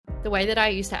The way that I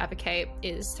used to advocate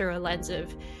is through a lens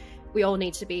of we all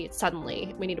need to be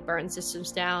we need to burn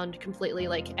systems down completely,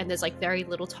 and there's very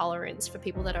little tolerance for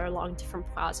people that are along different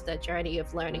parts of their journey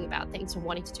of learning about things and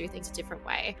wanting to do things a different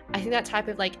way. I think that type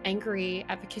of angry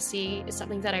advocacy is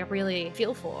something that I really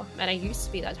feel for, and I used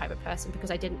to be that type of person because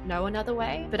I didn't know another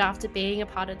way. But after being a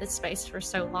part of this space for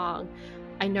so long,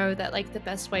 I know that the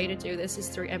best way to do this is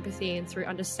through empathy and through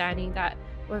understanding that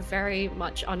we're very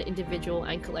much on individual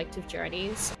and collective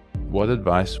journeys. What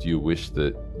advice do you wish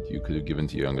that you could have given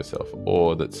to your younger self,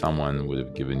 or that someone would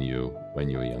have given you when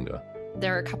you were younger?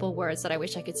 There are a couple of words that I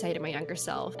wish I could say to my younger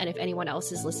self. And if anyone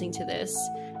else is listening to this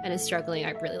and is struggling,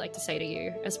 I'd really like to say to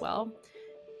you as well.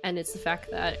 And it's the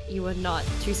fact that you are not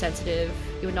too sensitive,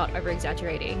 you are not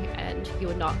over-exaggerating, and you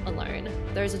are not alone.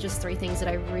 Those are just 3 things that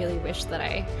I really wish that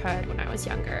I heard when I was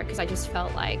younger, because I just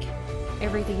felt like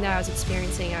everything that I was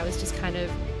experiencing, I was just kind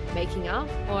of making up,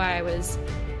 or I was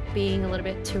being a little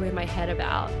bit too in my head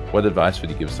about. What advice would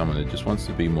you give someone who just wants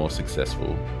to be more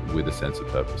successful with a sense of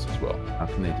purpose as well? How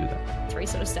can they do that? 3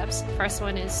 sort of steps. First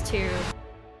one is the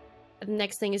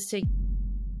next thing is to,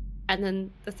 and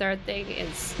then the third thing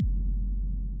is.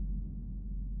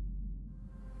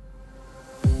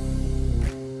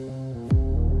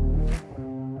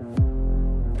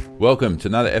 Welcome to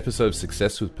another episode of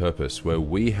Success with Purpose, where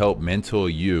we help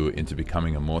mentor you into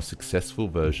becoming a more successful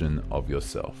version of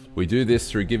yourself. We do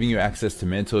this through giving you access to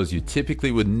mentors you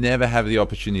typically would never have the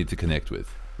opportunity to connect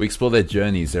with. We explore their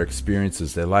journeys, their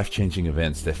experiences, their life-changing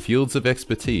events, their fields of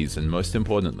expertise, and most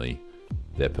importantly,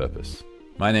 their purpose.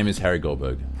 My name is Harry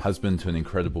Goldberg, husband to an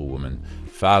incredible woman,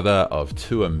 father of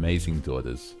 2 amazing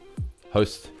daughters,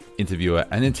 host, interviewer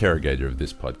and interrogator of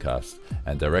this podcast,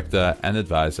 and director and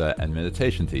advisor and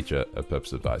meditation teacher of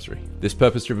Purpose Advisory. This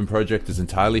purpose-driven project is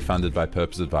entirely funded by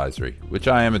Purpose Advisory, which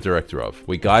I am a director of.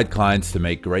 We guide clients to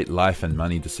make great life and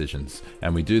money decisions,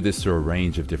 and we do this through a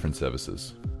range of different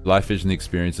services: life vision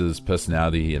experiences,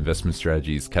 personality, investment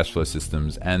strategies, cash flow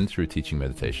systems, and through teaching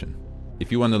meditation.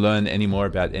 If you want to learn any more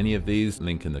about any of these,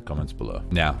 link in the comments below.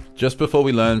 Now, just before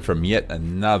we learn from yet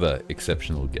another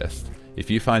exceptional guest, if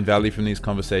you find value from these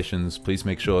conversations, please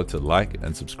make sure to like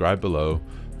and subscribe below,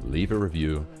 leave a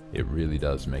review. It really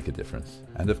does make a difference.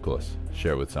 And of course,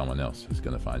 share it with someone else who's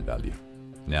going to find value.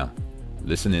 Now,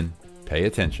 listen in, pay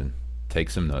attention, take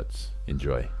some notes,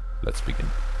 enjoy. Let's begin.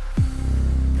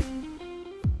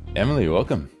 Emily,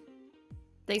 welcome.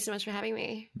 Thanks so much for having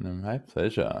me. No, my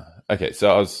pleasure. Okay,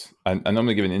 so I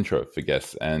normally give an intro for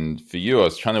guests, and for you, I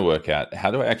was trying to work out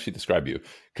how do I actually describe you,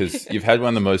 because you've had one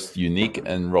of the most unique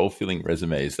and role-filling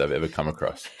resumes I've ever come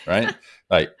across, right?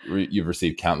 You've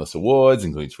received countless awards,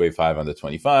 including 25 under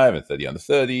 25 and 30 under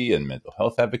 30, and Mental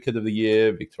Health Advocate of the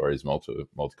Year, Victoria's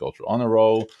Multicultural Honor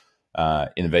Roll,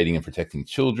 Innovating and Protecting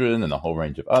Children, and a whole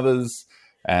range of others.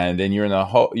 And then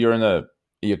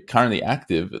you're currently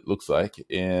active, it looks like,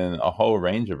 in a whole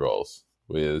range of roles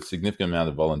with a significant amount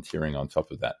of volunteering on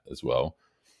top of that as well.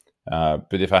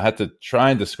 But if I had to try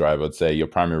and describe, I'd say your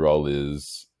primary role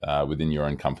is within your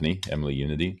own company, Emily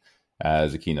Unity,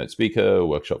 as a keynote speaker,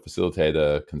 workshop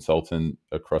facilitator, consultant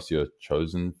across your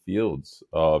chosen fields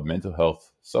of mental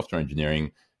health, software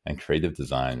engineering, and creative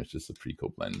design, which is a pretty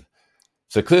cool blend.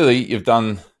 So clearly you've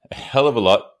done a hell of a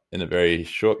lot in a very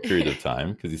short period of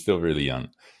time because you're still really young.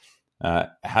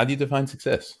 How do you define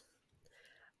success?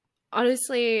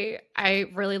 Honestly, I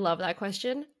really love that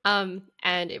question. And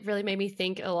it really made me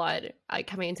think a lot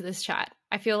coming into this chat.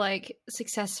 I feel like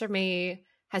success for me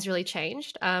has really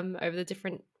changed over the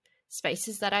different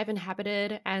spaces that I've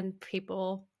inhabited and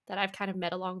people that I've kind of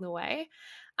met along the way.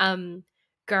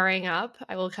 Growing up,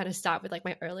 I will kind of start with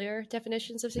my earlier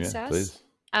definitions of success.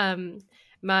 Yeah, please.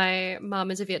 My mom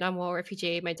is a Vietnam War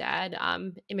refugee. My dad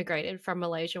immigrated from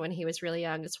Malaysia when he was really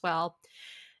young as well.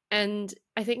 And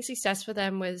I think success for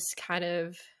them was kind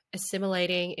of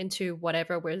assimilating into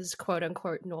whatever was quote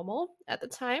unquote normal at the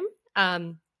time.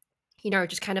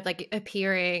 Just kind of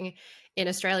appearing in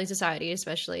Australian society,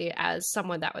 especially as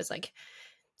someone that was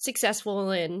successful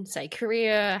in, say,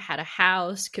 career, had a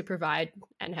house, could provide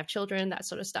and have children, that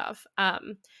sort of stuff.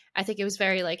 I think it was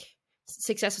very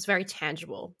success was very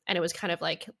tangible, and it was kind of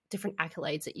different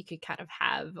accolades that you could kind of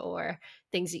have or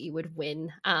things that you would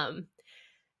win. But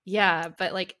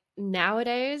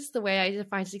nowadays, the way I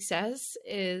define success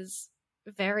is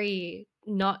very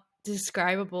not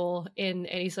describable in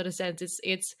any sort of sense.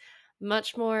 It's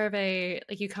much more of a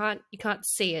you can't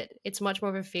see it. It's much more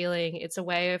of a feeling. It's a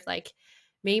way of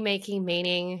me making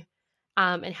meaning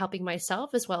and helping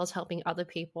myself as well as helping other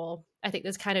people. I think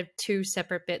there's kind of 2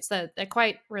 separate bits that they're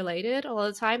quite related all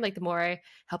the time. The more I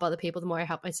help other people, the more I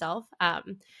help myself.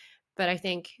 But But I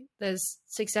think there's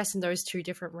success in those two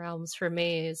different realms for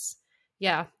me is,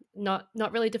 yeah, not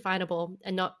really definable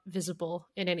and not visible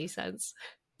in any sense.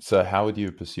 So how would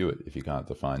you pursue it if you can't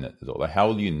define it at all? Like, how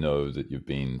will you know that you've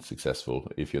been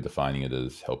successful if you're defining it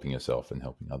as helping yourself and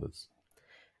helping others?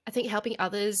 I think helping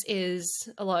others is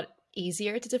a lot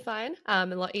easier to define, a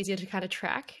lot easier to kind of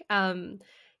track.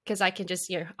 Because I can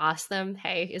just, ask them,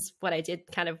 hey, is what I did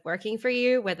kind of working for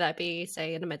you? Whether that be,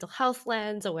 say, in a mental health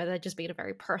lens or whether it just be in a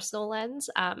very personal lens.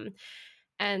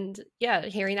 And yeah,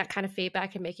 hearing that kind of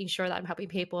feedback and making sure that I'm helping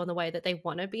people in the way that they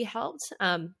want to be helped.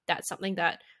 That's something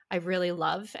that I really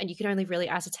love. And you can only really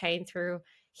ascertain through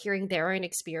hearing their own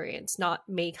experience, not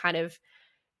me kind of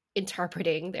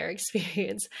interpreting their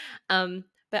experience. But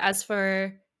as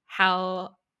for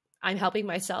how I'm helping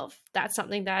myself, that's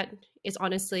something that is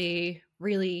honestly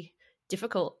really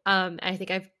difficult. And I think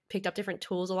I've picked up different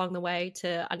tools along the way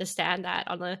to understand that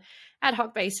on an ad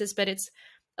hoc basis, but it's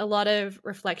a lot of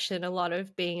reflection, a lot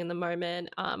of being in the moment,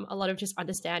 a lot of just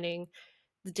understanding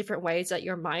the different ways that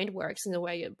your mind works and the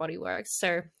way your body works.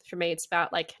 So for me, it's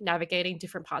about like navigating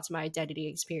different parts of my identity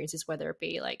experiences, whether it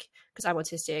be like because I'm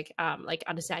autistic, like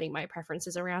understanding my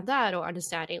preferences around that, or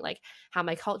understanding like how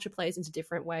my culture plays into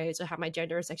different ways, or how my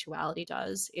gender or sexuality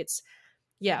does. It's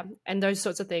yeah, and those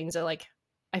sorts of things are like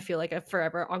I feel like a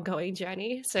forever ongoing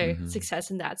journey. So Hmm. success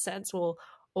in that sense will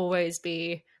always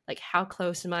be like how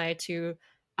close am I to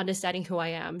understanding who I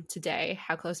am today?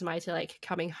 How close am I to like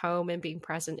coming home and being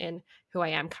present in who I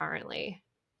am currently?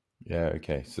 Yeah,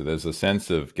 okay. So there's a sense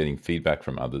of getting feedback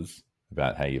from others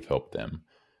about how you've helped them,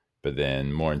 but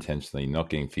then more intentionally not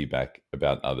getting feedback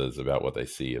about others about what they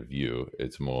see of you.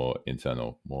 It's more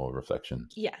internal, more reflection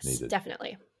Yes, needed.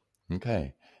 definitely.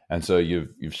 Okay. And so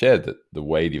you've shared that the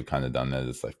way that you've kind of done that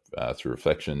is like through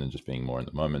reflection and just being more in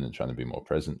the moment and trying to be more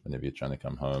present whenever you're trying to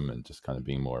come home, and just kind of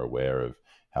being more aware of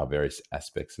how various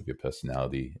aspects of your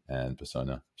personality and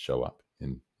persona show up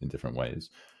in different ways.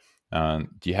 Do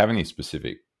you have any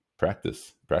specific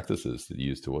practices that you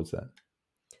use towards that?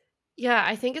 Yeah,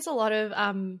 I think it's a lot of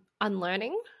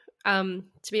unlearning,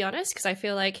 to be honest, because I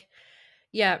feel like,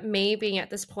 yeah, me being at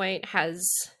this point has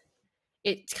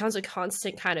it comes a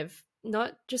constant kind of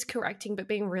not just correcting, but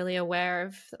being really aware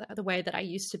of the way that I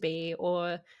used to be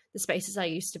or the spaces I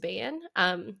used to be in.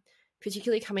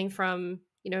 Particularly coming from,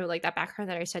 like that background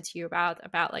that I said to you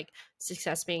about like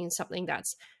success being something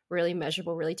that's really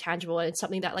measurable, really tangible, and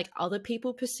something that like other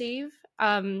people perceive,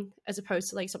 as opposed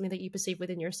to like something that you perceive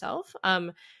within yourself.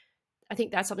 I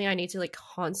think that's something I need to like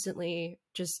constantly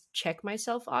just check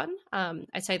myself on.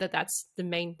 I'd say that that's the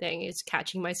main thing is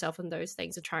catching myself on those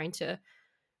things and trying to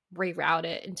reroute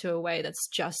it into a way that's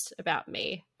just about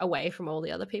me away from all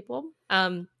the other people.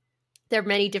 There are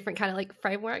many different kind of like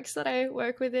frameworks that I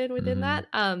work within Mm-hmm. that.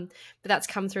 But that's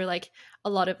come through like a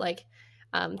lot of like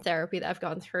therapy that I've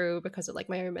gone through because of like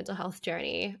my own mental health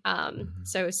journey.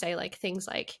 So say like things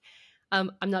like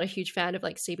I'm not a huge fan of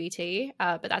like CBT,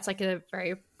 but that's like a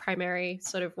very primary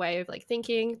sort of way of like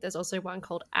thinking. There's also one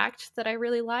called ACT that I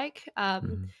really like.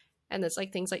 Mm-hmm. And there's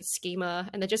like things like schema,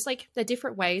 and they're just like they're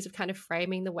different ways of kind of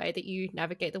framing the way that you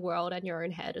navigate the world and your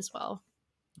own head as well.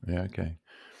 Yeah, okay.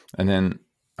 And then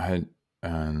I,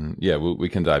 yeah, we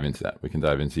can dive into that. We can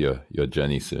dive into your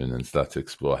journey soon and start to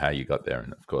explore how you got there.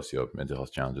 And of course, your mental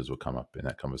health challenges will come up in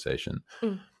that conversation.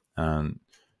 Mm.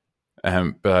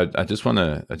 Um, but I just want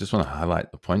to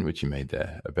highlight the point which you made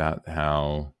there about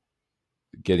how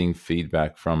getting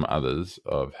feedback from others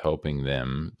of helping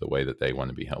them the way that they want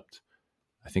to be helped.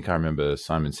 I think I remember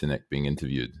Simon Sinek being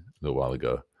interviewed a little while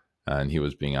ago, and he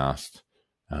was being asked,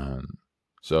 um,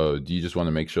 "So, do you just want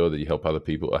to make sure that you help other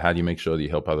people, or how do you make sure that you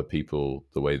help other people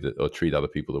the way that, or treat other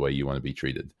people the way you want to be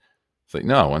treated?" It's like,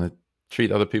 no, I want to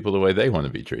treat other people the way they want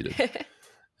to be treated,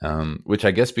 which I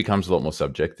guess becomes a lot more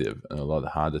subjective and a lot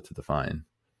harder to define.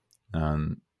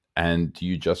 Um, and do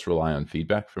you just rely on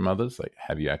feedback from others? Like,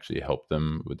 have you actually helped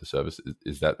them with the service?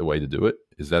 Is that the way to do it?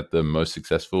 Is that the most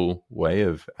successful way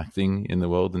of acting in the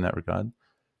world in that regard?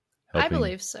 I Helping,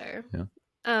 believe so. yeah.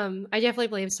 I definitely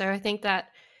believe so. I think that,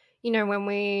 when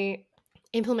we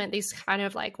implement these kind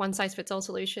of like one size fits all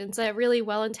solutions, they're really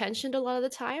well intentioned a lot of the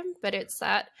time, but it's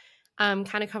that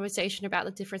kind of conversation about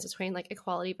the difference between like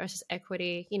equality versus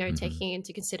equity, Hmm. taking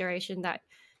into consideration that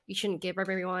you shouldn't give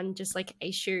everyone just like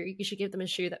a shoe, you should give them a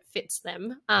shoe that fits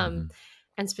them. Hmm.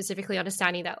 And specifically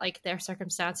understanding that like their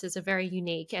circumstances are very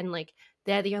unique and like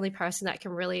they're the only person that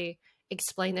can really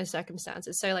explain their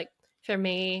circumstances. So, like, for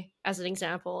me, as an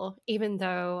example, even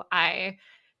though I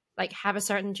like have a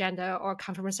certain gender or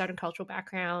come from a certain cultural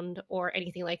background or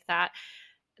anything like that,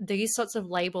 these sorts of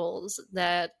labels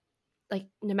that like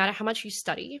no matter how much you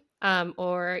study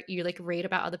or you like read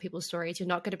about other people's stories, you're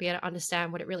not going to be able to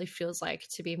understand what it really feels like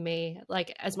to be me,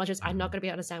 like as much as I'm not Mhm. going to be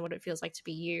able to understand what it feels like to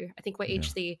be you. I think we're Yeah.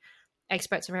 each the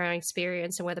experts of our own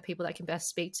experience, and we're the people that can best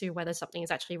speak to whether something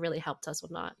has actually really helped us or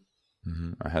not.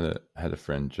 I had a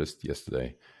friend just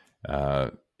yesterday. Uh,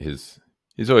 he's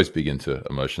always big into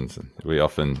emotions, and we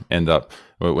often end up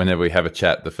whenever we have a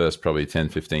chat, the first probably 10,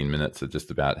 15 minutes are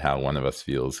just about how one of us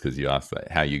feels, because you ask like,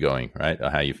 how you going, right? Or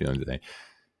how you feeling today.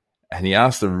 And he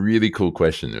asked a really cool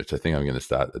question, which I think I'm going to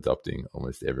start adopting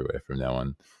almost everywhere from now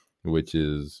on, which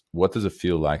is, what does it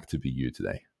feel like to be you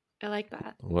today? I like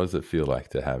that. What does it feel like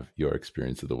to have your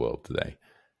experience of the world today?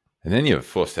 And then you're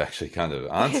forced to actually kind of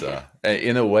answer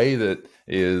in a way that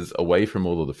is away from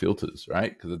all of the filters,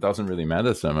 right? Because it doesn't really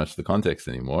matter so much the context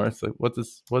anymore. It's like, what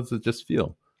does it just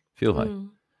feel like? Mm.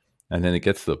 And then it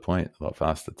gets to the point a lot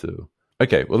faster too.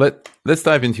 Okay, well let's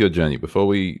dive into your journey before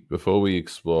we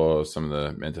explore some of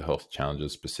the mental health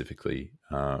challenges specifically,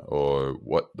 or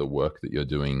what the work that you're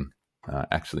doing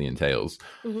actually entails.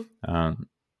 Hmm. Um,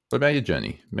 what about your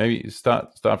journey? Maybe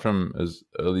start from as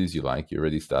early as you like. You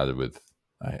already started with,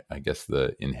 I guess,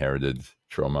 the inherited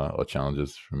trauma or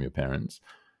challenges from your parents.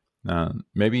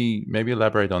 Maybe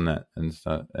elaborate on that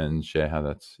and share how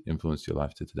that's influenced your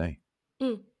life to today.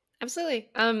 Mm. Absolutely.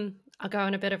 I'll go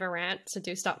on a bit of a rant, so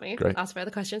do stop me, Great. ask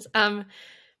further questions.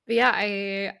 But yeah,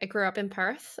 I grew up in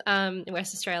Perth, in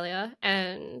West Australia,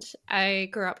 and I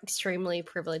grew up extremely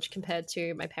privileged compared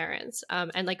to my parents,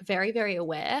 and like very, very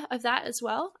aware of that as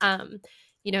well.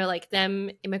 Like them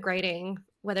immigrating,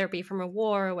 whether it be from a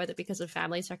war or whether because of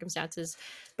family circumstances,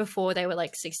 before they were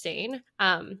like 16,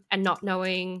 and not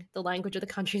knowing the language of the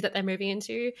country that they're moving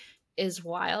into is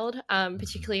wild,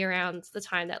 particularly around the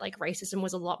time that like racism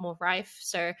was a lot more rife.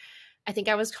 So I think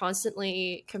I was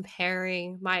constantly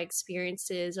comparing my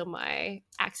experiences or my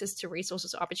access to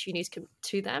resources or opportunities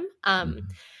to them. Mhm.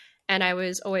 And I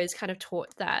was always kind of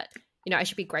taught that, I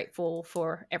should be grateful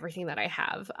for everything that I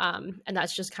have. And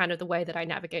that's just kind of the way that I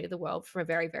navigated the world from a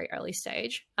very, very early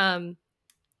stage. I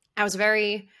was a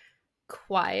very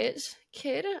quiet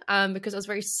kid because I was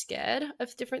very scared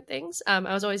of different things. I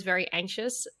was always very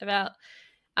anxious about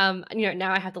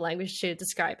now I have the language to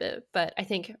describe it, but I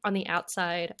think on the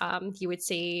outside, you would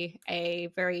see a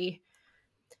very,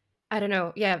 I don't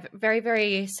know, yeah, very,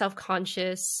 very self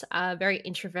conscious, very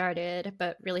introverted,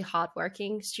 but really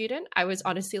hardworking student. I was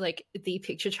honestly like the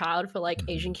picture child for like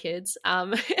Asian Mhm. kids.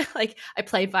 Like I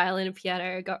played violin and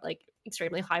piano, got like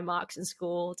extremely high marks in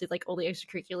school, did like all the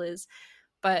extracurriculars.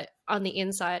 But on the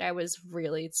inside, I was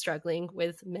really struggling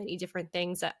with many different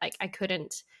things that like I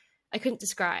couldn't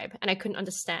describe and I couldn't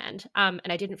understand. And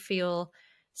I didn't feel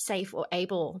safe or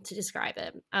able to describe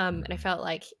it. And I Mhm. felt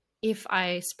like if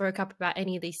I spoke up about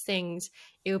any of these things,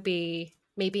 it would be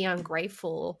maybe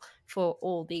ungrateful for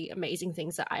all the amazing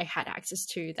things that I had access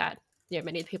to that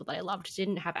many of the people that I loved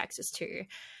didn't have access to.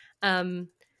 Um,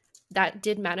 that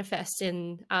did manifest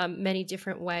in many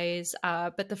different ways.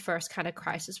 But the first kind of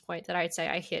crisis point that I'd say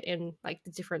I hit in like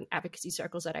the different advocacy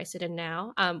circles that I sit in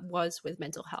now was with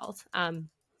mental health.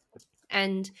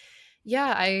 And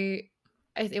yeah,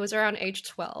 it was around age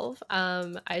 12.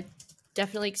 I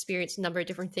definitely experienced a number of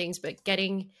different things, but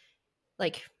getting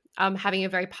like having a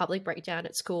very public breakdown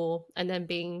at school and then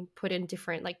being put in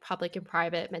different like public and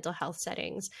private mental health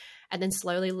settings, and then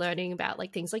slowly learning about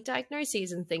like things like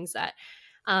diagnoses and things that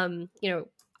um, you know,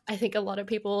 I think a lot of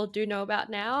people do know about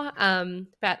now.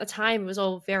 But at the time, it was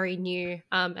all very new.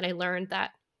 And I learned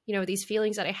that, these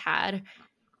feelings that I had,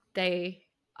 they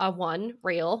are one,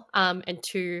 real, and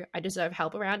two, I deserve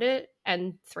help around it,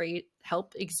 and three,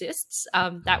 help exists.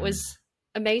 That Mhm. was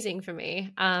amazing for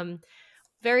me.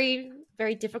 Very,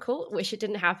 very difficult. Wish it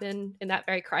didn't happen in that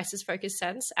very crisis focused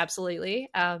sense. Absolutely.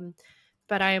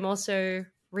 But I am also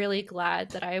really glad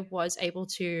that I was able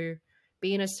to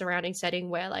be in a surrounding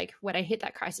setting where, like, when I hit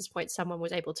that crisis point, someone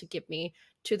was able to give me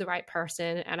to the right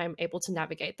person, and I'm able to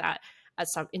navigate that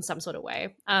in some sort of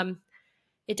way.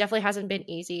 It definitely hasn't been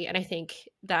easy, and I think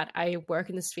that I work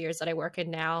in the spheres that I work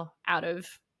in now out of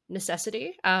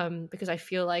necessity, because I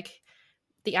feel like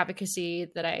the advocacy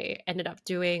that I ended up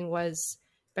doing was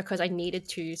because I needed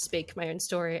to speak my own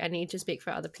story. I need to speak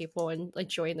for other people and like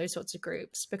join those sorts of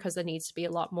groups because there needs to be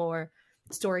a lot more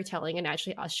storytelling and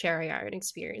actually us sharing our own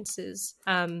experiences.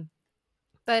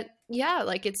 But yeah,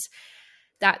 like it's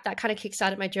that kind of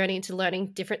kickstarted my journey into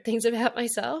learning different things about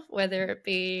myself, whether it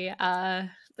be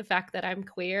the fact that I'm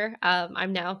queer. I'm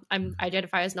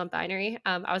identify as non-binary.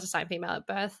 I was assigned female at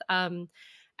birth.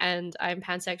 And I'm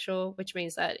pansexual, which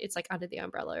means that it's like under the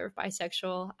umbrella of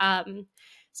bisexual.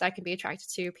 So I can be attracted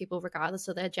to people regardless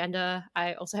of their gender.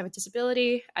 I also have a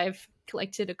disability. I've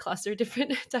collected a cluster of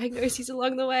different diagnoses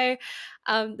along the way.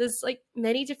 There's like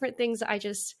many different things that I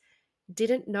just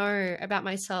didn't know about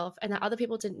myself and that other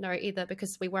people didn't know either,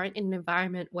 because we weren't in an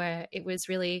environment where it was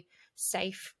really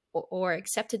safe or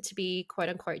accepted to be quote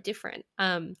unquote different.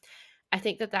 I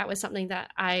think that that was something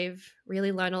that I've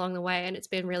really learned along the way. And it's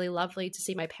been really lovely to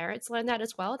see my parents learn that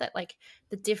as well, that like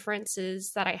the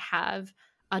differences that I have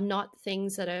are not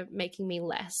things that are making me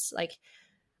less. Like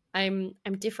I'm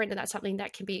different, and that's something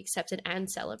that can be accepted and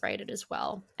celebrated as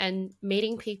well. And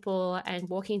meeting people and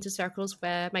walking into circles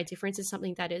where my difference is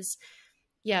something that is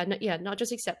not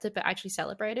just accepted but actually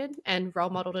celebrated and role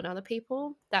modeled in other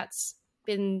people. That's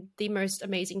been the most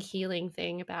amazing healing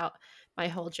thing about my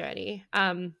whole journey.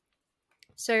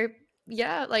 So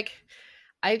yeah, like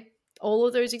I all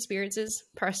of those experiences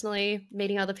personally,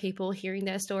 meeting other people, hearing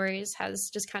their stories has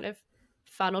just kind of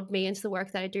funneled me into the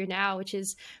work that I do now, which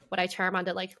is what I term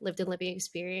under like lived and living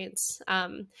experience.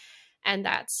 And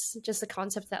that's just the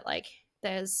concept that like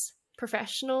there's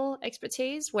professional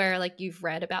expertise where like you've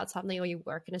read about something or you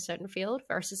work in a certain field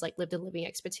versus like lived and living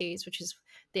expertise, which is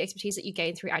the expertise that you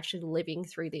gain through actually living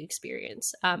through the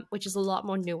experience, which is a lot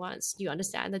more nuanced. You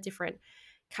understand the different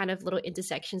kind of little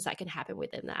intersections that can happen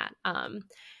within that.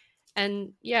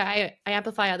 And yeah, I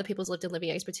amplify other people's lived and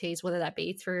living expertise, whether that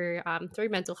be through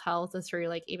mental health or through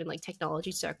like even like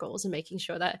technology circles, and making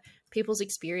sure that people's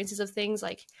experiences of things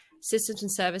like systems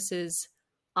and services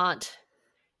aren't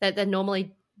that they're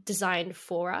normally designed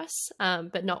for us,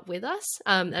 but not with us.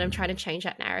 And I'm trying to change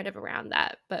that narrative around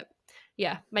that. But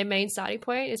yeah, my main starting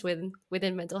point is within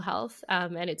mental health,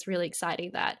 and it's really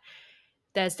exciting that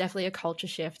there's definitely a culture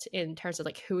shift in terms of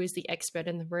like who is the expert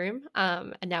in the room,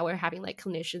 and now we're having like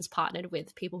clinicians partnered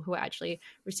with people who are actually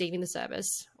receiving the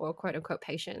service or quote unquote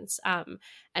patients, and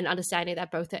understanding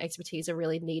that both their expertise are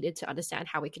really needed to understand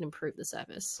how we can improve the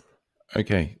service.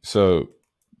 Okay, so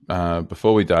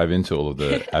before we dive into all of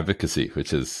the advocacy,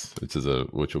 which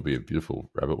will be a beautiful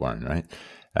rabbit warren, right?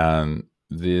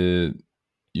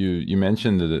 You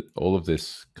mentioned that all of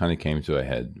this kind of came to a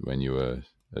head when you were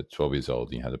at 12 years old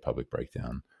and you had a public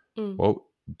breakdown. Well,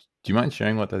 do you mind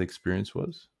sharing what that experience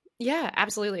was? Yeah,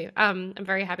 absolutely. I'm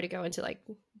very happy to go into like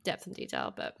depth and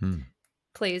detail, but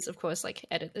please, of course, like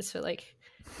edit this for like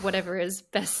whatever is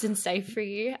best and safe for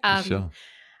you. Sure.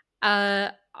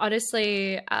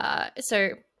 Honestly, so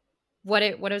what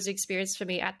it was experience for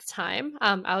me at the time.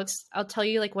 I'll tell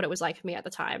you like what it was like for me at the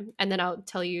time, and then I'll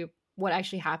tell you what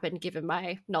actually happened given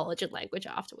my knowledge and language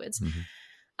afterwards.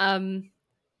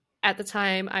 At the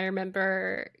time, I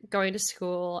remember going to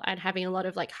school and having a lot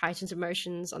of like heightened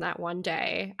emotions on that one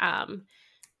day.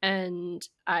 And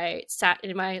I sat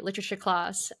in my literature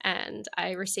class and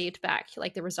I received back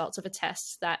like the results of a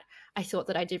test that I thought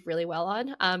that I did really well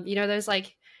on. You know, those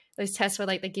tests where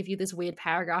like they give you this weird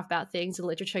paragraph about things in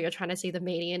literature, you're trying to see the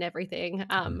meaning and everything.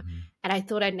 And I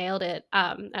thought I nailed it.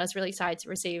 I was really excited to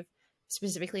receive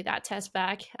specifically that test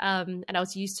back. And I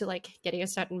was used to like getting a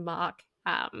certain mark.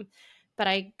 But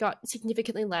I got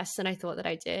significantly less than I thought that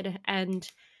I did. And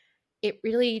it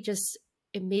really just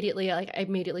I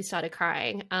immediately started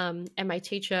crying. And my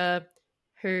teacher,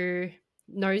 who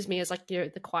knows me as like, you know,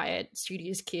 the quiet,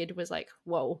 studious kid, was like,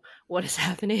 whoa, what is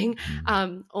happening?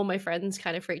 All my friends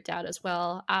kind of freaked out as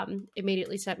well.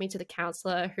 Immediately sent me to the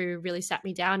counselor, who really sat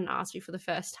me down and asked me for the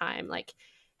first time, like,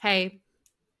 hey,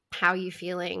 how are you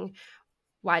feeling?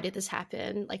 Why did this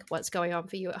happen? Like, what's going on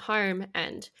for you at home?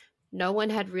 And no one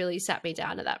had really sat me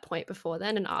down at that point before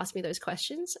then and asked me those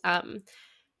questions.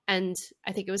 And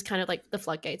I think it was kind of like the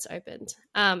floodgates opened.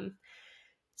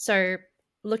 So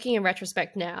looking in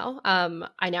retrospect now,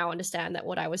 I now understand that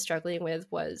what I was struggling with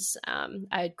was I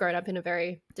had grown up in a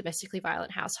very domestically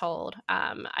violent household.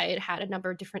 I had had a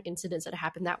number of different incidents that had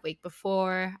happened that week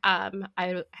before.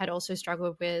 I had also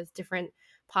struggled with different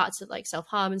parts of like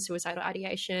self-harm and suicidal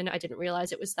ideation. I didn't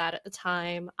realize it was that at the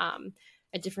time.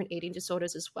 And different eating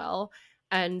disorders as well.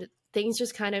 And things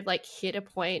just kind of like hit a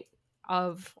point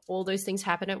of all those things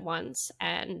happen at once.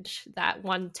 And that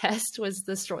one test was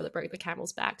the straw that broke the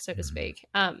camel's back, so to speak.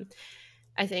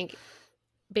 I think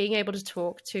being able to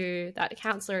talk to that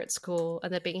counselor at school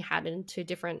and then being had into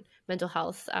different mental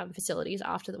health facilities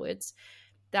afterwards,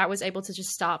 that was able to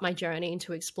just start my journey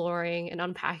into exploring and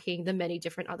unpacking the many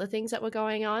different other things that were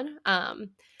going on.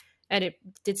 And it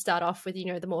did start off with, you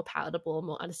know, the more palatable,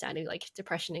 more understanding, like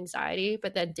depression, anxiety,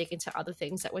 but then dig into other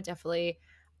things that were definitely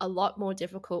a lot more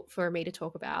difficult for me to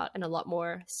talk about and a lot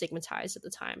more stigmatized at the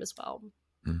time as well.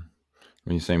 When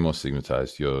you say more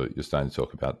stigmatized, you're starting to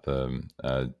talk about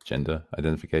the gender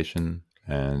identification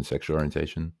and sexual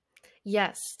orientation.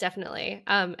 Yes, definitely.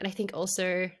 And I think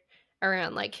also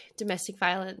around like domestic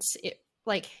violence, it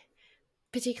like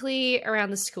particularly around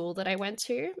the school that I went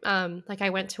to. Like I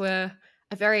went to a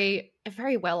very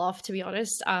well off, to be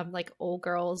honest, like all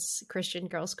girls Christian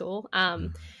girls school.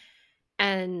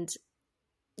 And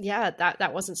yeah,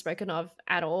 that wasn't spoken of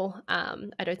at all.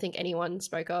 I don't think anyone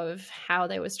spoke of how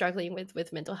they were struggling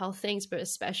with mental health things, but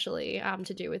especially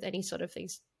to do with any sort of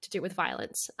things to do with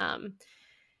violence.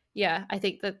 Yeah, I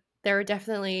think that there are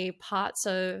definitely parts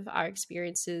of our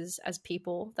experiences as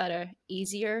people that are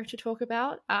easier to talk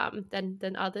about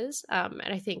than others. And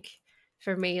I think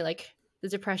for me, like the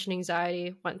depression,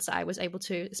 anxiety, once I was able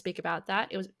to speak about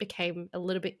that, became a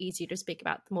little bit easier to speak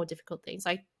about the more difficult things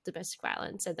like domestic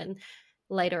violence, and then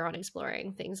later on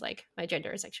exploring things like my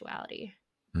gender and sexuality.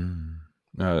 Mm.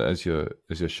 No, as you're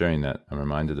sharing that, I'm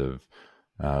reminded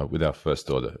of with our first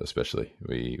daughter, especially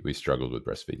we struggled with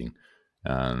breastfeeding,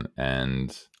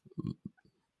 and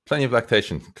plenty of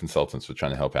lactation consultants were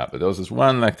trying to help out. But there was this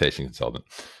one lactation consultant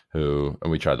who,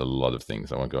 and we tried a lot of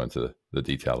things. I won't go into the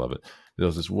detail of it. There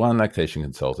was this one lactation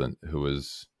consultant who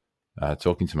was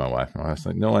talking to my wife. My wife's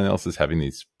like, no one else is having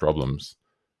these problems.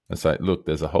 It's like, look,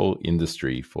 there's a whole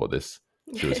industry for this.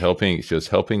 She was helping. She was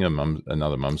helping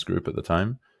another mum's group at the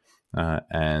time,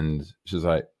 and she was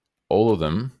like, all of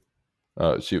them.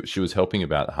 She was helping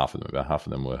about half of them. About half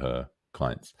of them were her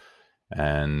clients,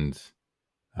 and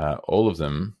all of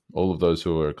them, all of those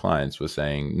who were clients were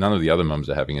saying none of the other mums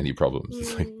are having any problems.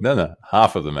 It's like, Mm. no,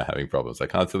 half of them are having problems. I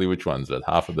can't tell you which ones, but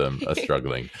half of them are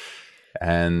struggling.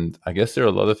 And I guess there are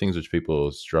a lot of things which people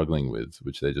are struggling with,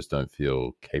 which they just don't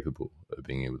feel capable of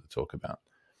being able to talk about.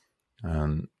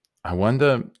 Um, I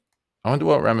wonder, I wonder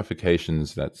what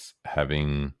ramifications that's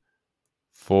having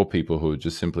for people who are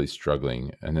just simply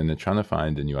struggling, and then they're trying to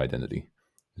find a new identity.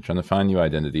 They're trying to find new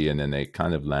identity, and then they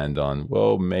kind of land on,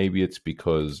 well, maybe it's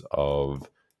because of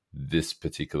this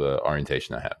particular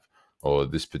orientation I have, or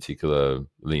this particular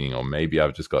leaning, or maybe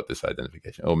I've just got this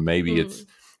identification, or maybe Mm. it's,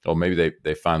 or maybe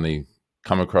they finally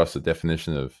come across the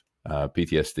definition of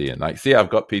PTSD and like, see,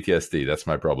 I've got PTSD. That's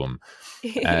my problem,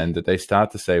 and that they start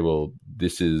to say, well,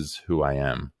 this is who I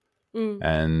am, Mm.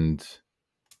 and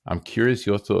I'm curious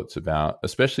your thoughts about,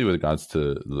 especially with regards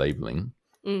to labeling,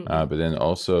 Mm. but then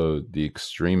also the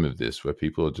extreme of this, where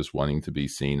people are just wanting to be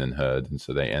seen and heard, and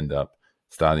so they end up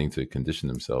starting to condition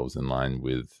themselves in line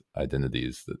with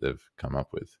identities that they've come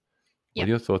up with. What Yeah. are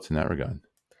your thoughts in that regard?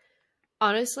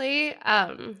 Honestly,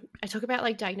 I talk about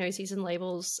like diagnoses and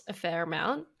labels a fair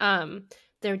amount.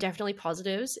 There are definitely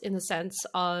positives in the sense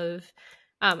of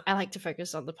I like to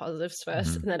focus on the positives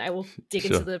first, Mm-hmm. and then I will dig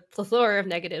into Sure. the plethora of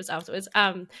negatives afterwards.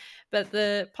 But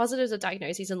the positives of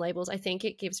diagnoses and labels, I think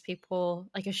it gives people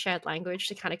like a shared language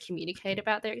to kind of communicate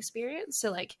about their experience.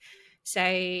 So, like,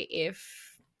 say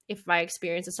if my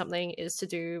experience of something is to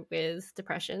do with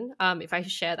depression, if I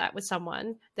share that with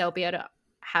someone, they'll be able to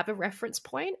have a reference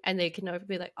point and they can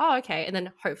be like, oh, okay. And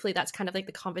then hopefully that's kind of like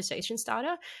the conversation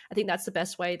starter. I think that's the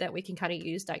best way that we can kind of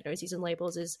use diagnoses and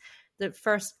labels is the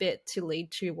first bit to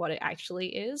lead to what it actually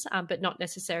is, but not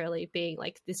necessarily being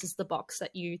like, this is the box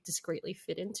that you discreetly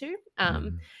fit into.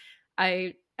 Mm-hmm.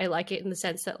 I like it in the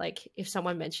sense that like if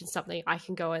someone mentions something, I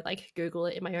can go and like Google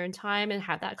it in my own time and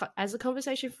have that as a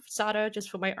conversation starter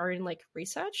just for my own like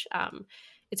research.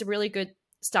 It's a really good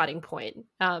starting point,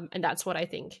 and that's what I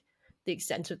think the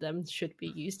extent of them should be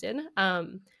used in.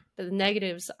 But the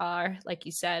negatives are, like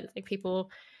you said, like people.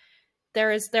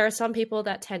 There are some people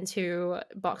that tend to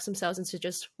box themselves into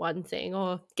just one thing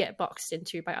or get boxed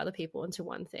into by other people into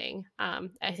one thing.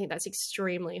 I think that's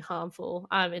extremely harmful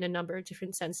in a number of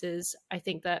different senses. I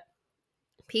think that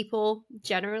people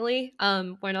generally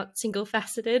we're not single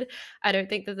faceted. I don't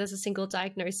think that there's a single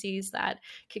diagnosis that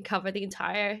can cover the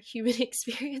entire human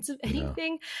experience of No.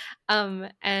 anything,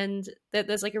 and that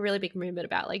there's like a really big movement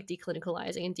about like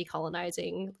declinicalizing and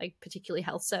decolonizing like particularly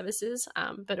health services,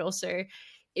 but also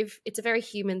if it's a very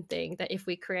human thing that if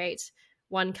we create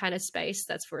one kind of space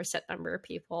that's for a set number of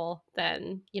people,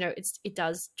 then it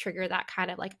does trigger that kind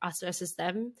of like us versus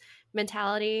them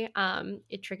mentality.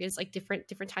 It triggers like different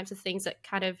types of things that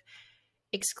kind of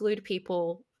exclude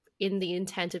people in the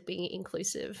intent of being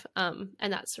inclusive, and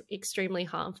that's extremely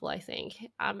harmful. I think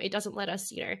it doesn't let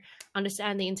us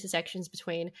understand the intersections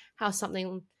between how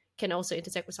something can also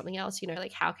intersect with something else.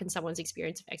 Like how can someone's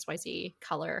experience of XYZ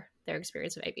color their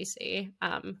experience of ABC.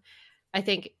 I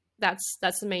think that's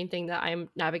the main thing that I'm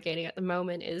navigating at the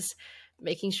moment is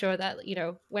making sure that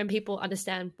when people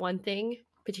understand one thing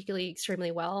particularly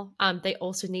extremely well, they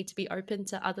also need to be open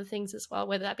to other things as well,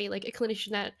 whether that be like a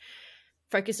clinician that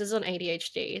focuses on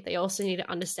ADHD. They also need to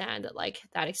understand that like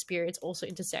that experience also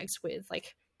intersects with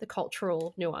like the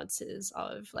cultural nuances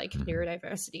of like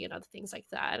neurodiversity and other things like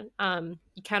that.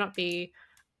 You cannot be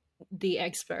the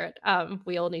expert.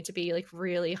 We all need to be like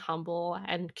really humble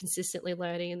and consistently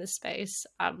learning in this space,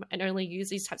 and only use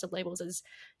these types of labels as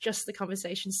just the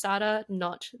conversation starter,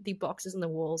 not the boxes and the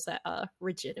walls that are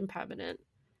rigid and permanent.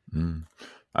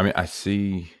 I mean, I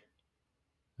see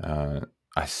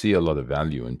a lot of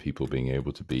value in people being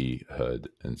able to be heard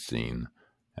and seen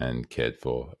and cared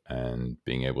for, and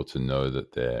being able to know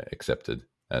that they're accepted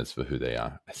as for who they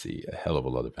are. I see a hell of a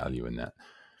lot of value in that.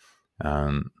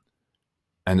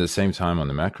 And at the same time, on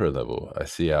the macro level, I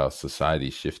see our society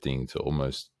shifting to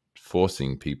almost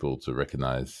forcing people to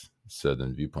recognize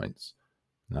certain viewpoints.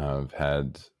 Now, I've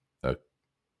had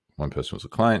one person was a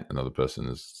client, another person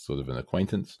is sort of an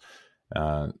acquaintance,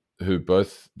 who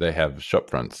both, they have shop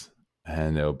fronts,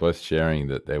 and they were both sharing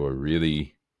that they were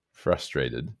really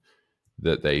frustrated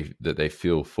that they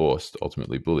feel forced,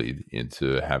 ultimately bullied,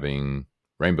 into having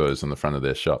rainbows on the front of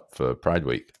their shop for Pride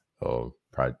Week or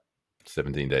Pride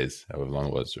 17 days, however long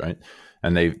it was, right?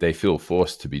 And they feel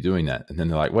forced to be doing that. And then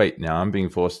they're like, wait, now I'm being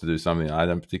forced to do something I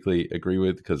don't particularly agree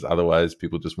with, because otherwise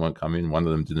people just won't come in. One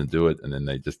of them didn't do it, and then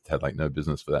they just had like no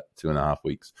business for that 2.5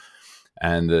 weeks.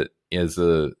 And that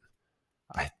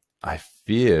I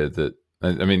fear that,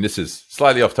 I mean, this is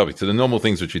slightly off topic to the normal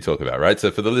things which we talk about, right?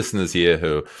 So for the listeners here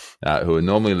who are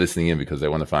normally listening in because they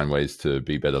want to find ways to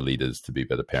be better leaders, to be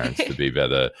better parents, to be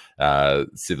better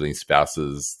sibling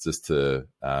spouses, just to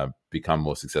become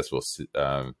more successful,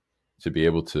 to be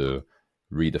able to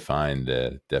redefine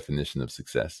their definition of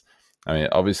success. I mean,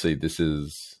 obviously, this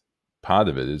is part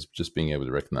of it is just being able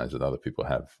to recognize that other people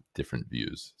have different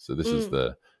views. So this is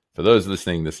for those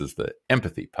listening, this is the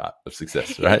empathy part of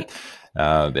success, right?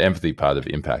 The empathy part of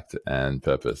impact and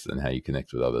purpose, and how you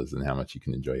connect with others, and how much you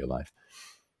can enjoy your life.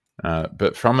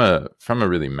 But from a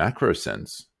really macro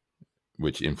sense,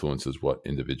 which influences what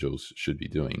individuals should be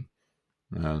doing,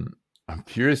 I'm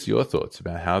curious your thoughts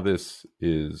about how this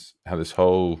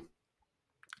whole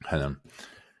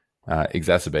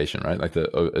exacerbation, right? Like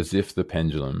as if the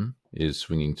pendulum is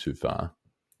swinging too far.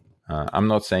 I'm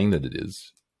not saying that it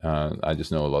is. I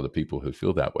just know a lot of people who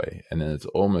feel that way. And then it's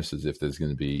almost as if there's going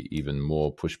to be even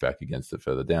more pushback against it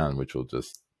further down, which will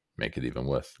just make it even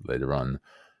worse later on.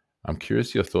 I'm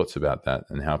curious your thoughts about that,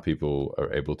 and how people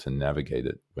are able to navigate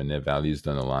it when their values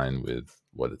don't align with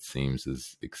what it seems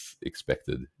is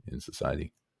expected in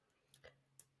society.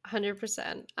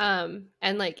 100%.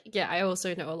 And like, yeah, I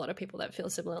also know a lot of people that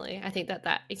feel similarly. I think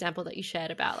that example that you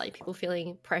shared about like people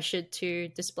feeling pressured to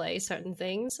display certain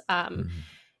things,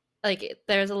 like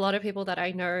there's a lot of people that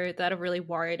I know that are really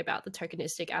worried about the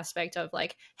tokenistic aspect of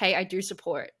like, hey, I do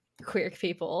support queer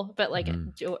people, but like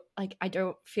I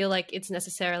don't feel like it's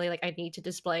necessarily like I need to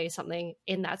display something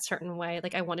in that certain way.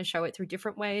 Like I want to show it through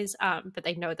different ways, but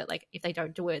they know that like if they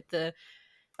don't do it the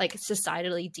like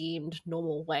societally deemed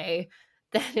normal way,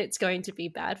 then it's going to be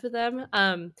bad for them.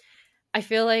 I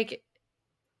feel like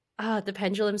the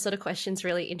pendulum sort of question is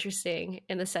really interesting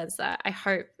in the sense that I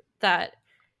hope that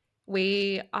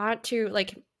we aren't too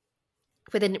like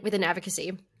within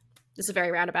advocacy. This is a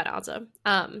very roundabout answer.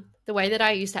 The way that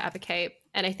I used to advocate,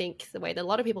 and I think the way that a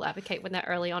lot of people advocate when they're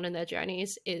early on in their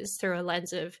journeys, is through a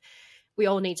lens of we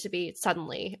all need to be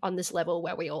suddenly on this level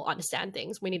where we all understand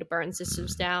things. We need to burn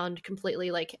systems down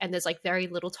completely, like, and there's like very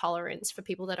little tolerance for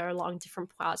people that are along different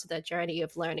parts of their journey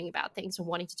of learning about things and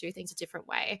wanting to do things a different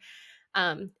way.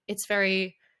 It's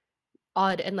very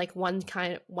odd and like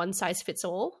one size fits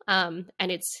all.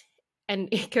 And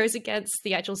it goes against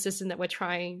the actual system that we're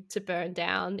trying to burn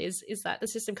down is that the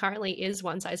system currently is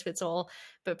one size fits all,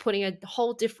 but putting a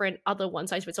whole different other one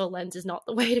size fits all lens is not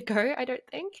the way to go, I don't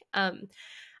think.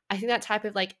 I think that type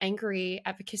of like angry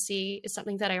advocacy is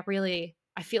something that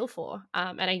I feel for.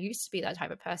 And I used to be that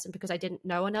type of person because I didn't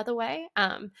know another way.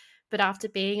 But after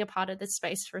being a part of this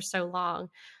space for so long,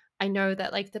 I know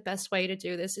that like the best way to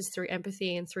do this is through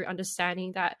empathy and through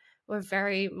understanding that we're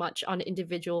very much on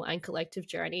individual and collective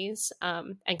journeys,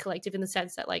 and collective in the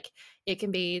sense that like it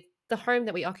can be the home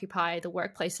that we occupy, the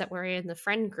workplace that we're in, the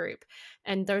friend group,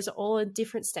 and those are all in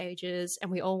different stages, and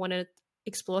we all want to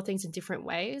explore things in different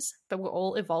ways, but we're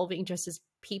all evolving just as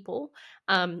people.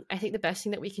 I think the best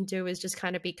thing that we can do is just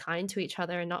kind of be kind to each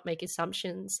other and not make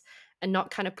assumptions, and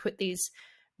not kind of put these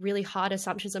really hard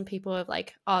assumptions on people of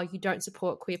like, oh, you don't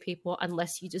support queer people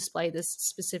unless you display this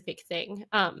specific thing.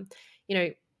 You know,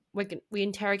 we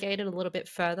interrogate it a little bit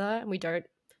further, and we don't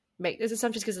make those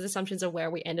assumptions because those assumptions are where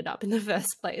we ended up in the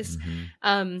first place.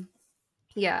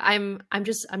 Yeah, I'm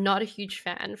not a huge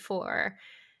fan for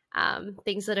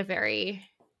things that are very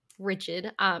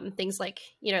rigid. Things like,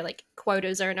 you know, like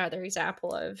quotas are another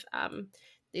example of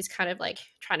is kind of like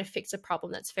trying to fix a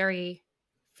problem that's very,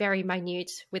 very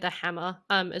minute with a hammer,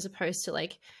 as opposed to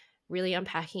like really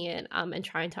unpacking it, and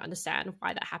trying to understand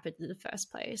why that happened in the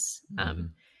first place.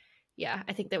 Yeah,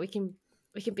 I think that we can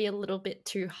be a little bit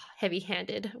too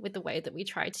heavy-handed with the way that we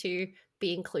try to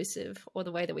be inclusive, or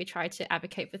the way that we try to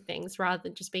advocate for things, rather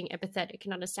than just being empathetic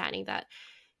and understanding that,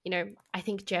 I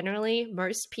think generally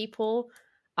most people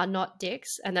are not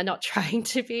dicks, and they're not trying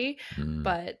to be,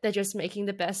 but they're just making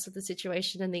the best of the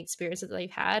situation and the experience that they've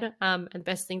had. And the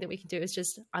best thing that we can do is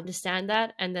just understand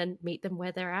that and then meet them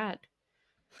where they're at.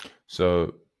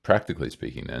 So, practically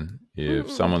speaking, then,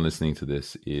 if someone listening to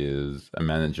this is a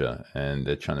manager and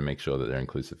they're trying to make sure that they're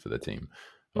inclusive for their team,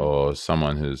 or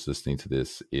someone who's listening to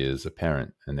this is a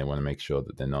parent and they want to make sure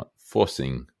that they're not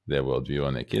forcing their worldview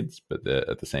on their kids, but they're,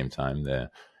 at the same time, they're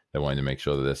wanting to make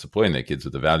sure that they're supporting their kids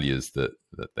with the values that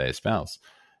they espouse.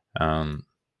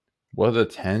 What are the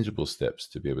tangible steps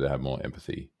to be able to have more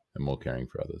empathy and more caring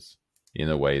for others in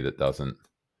a way that doesn't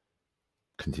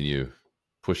continue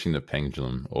pushing the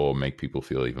pendulum or make people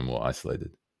feel even more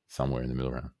isolated somewhere in the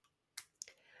middle ground?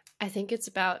 I think it's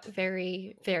about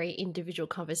very, very individual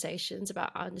conversations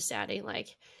about understanding,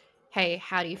 like, hey,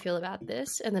 how do you feel about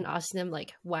this? And then asking them,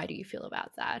 like, why do you feel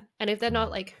about that? And if they're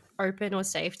not like open or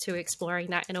safe to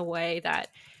exploring that in a way that,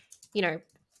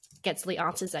 gets the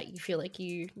answers that you feel like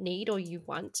you need or you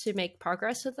want to make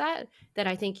progress with that, then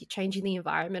I think changing the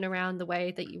environment around the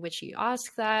way that which you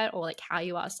ask that, or like how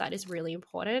you ask that, is really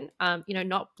important.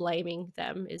 Not blaming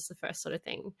them is the first sort of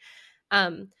thing.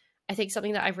 I think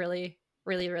something that I really,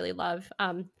 really, really love,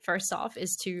 first off,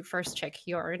 is to first check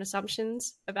your own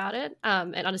assumptions about it,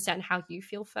 and understand how you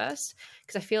feel first.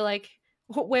 Because I feel like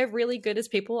we're really good as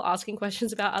people asking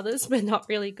questions about others, but not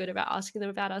really good about asking them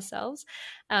about ourselves.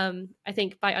 I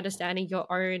think by understanding your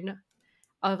own,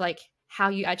 of like how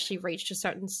you actually reached a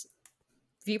certain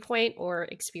viewpoint or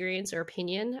experience or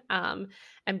opinion,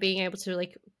 and being able to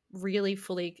like really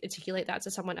fully articulate that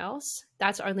to someone else,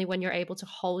 that's only when you're able to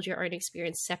hold your own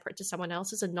experience separate to someone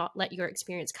else's and not let your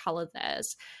experience color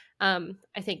theirs. I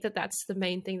think that that's the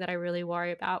main thing that I really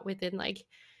worry about within like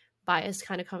biased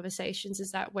kind of conversations,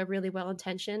 is that we're really well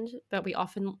intentioned, but we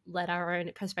often let our own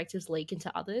perspectives leak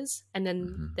into others, and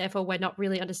then therefore we're not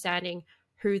really understanding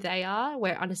who they are.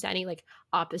 We're understanding like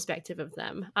our perspective of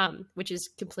them, which is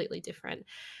completely different.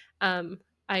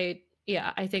 I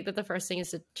think that the first thing is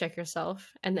to check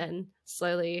yourself and then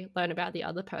slowly learn about the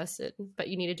other person. But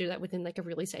you need to do that within like a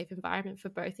really safe environment for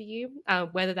both of you,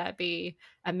 whether that be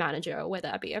a manager or whether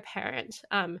that be a parent,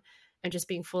 and just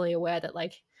being fully aware that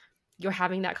like you're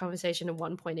having that conversation at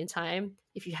one point in time.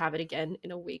 If you have it again in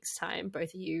a week's time,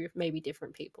 both of you may be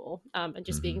different people, and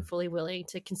just being fully willing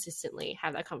to consistently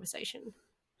have that conversation.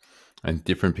 And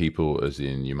different people, as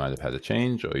in you might have had a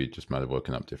change, or you just might have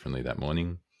woken up differently that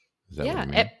morning. Is that what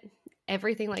you mean?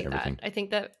 Everything like that. I think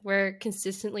that we're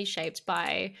consistently shaped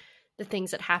by the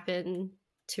things that happen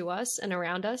to us and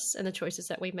around us and the choices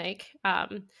that we make.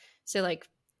 So like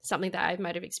something that I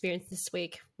might have experienced this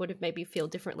week would have made me feel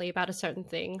differently about a certain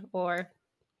thing, or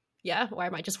I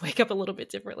might just wake up a little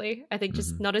bit differently. I think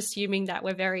just not assuming that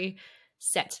we're very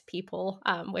set people.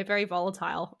 We're very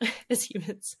volatile as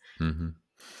humans. I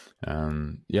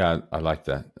like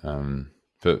that.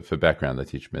 For background, I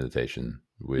teach meditation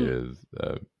with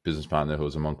a business partner who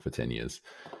was a monk for 10 years,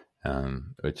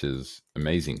 which is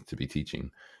amazing to be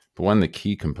teaching. But one of the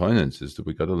key components is that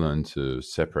we got to learn to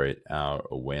separate our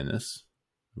awareness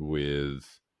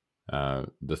with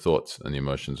the thoughts and the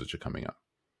emotions which are coming up.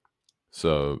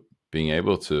 So being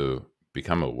able to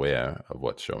become aware of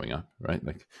what's showing up, right?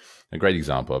 Like a great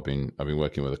example, I've been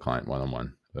working with a client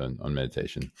one-on-one on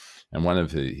meditation, and one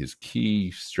of his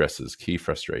key stresses, key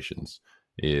frustrations,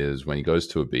 is when he goes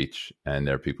to a beach and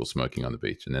there are people smoking on the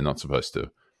beach and they're not supposed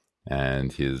to,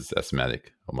 and he's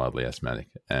asthmatic or mildly asthmatic,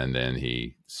 and then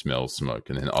he smells smoke,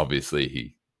 and then obviously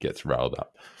he gets riled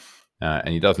up, and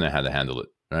he doesn't know how to handle it.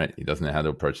 Right? He doesn't know how to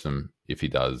approach them. If he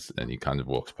does, and he kind of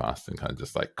walks past and kind of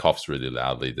just like coughs really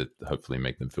loudly to hopefully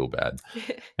make them feel bad.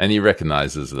 And he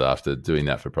recognizes that after doing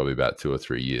that for probably about 2 or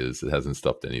 3 years, it hasn't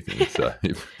stopped anything. So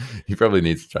he probably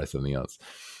needs to try something else.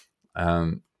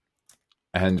 And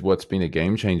what's been a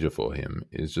game changer for him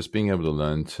is just being able to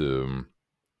learn to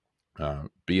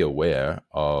be aware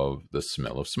of the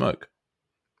smell of smoke,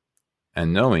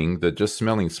 and knowing that just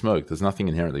smelling smoke, there's nothing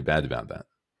inherently bad about that.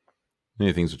 The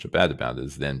only things which are bad about it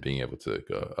is then being able to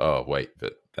go, oh, wait,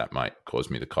 but that might cause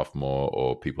me to cough more,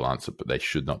 or people answer, but they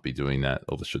should not be doing that.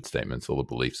 All the should statements, all the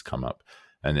beliefs come up.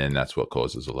 And then that's what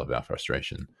causes a lot of our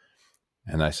frustration.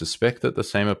 And I suspect that the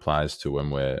same applies to when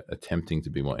we're attempting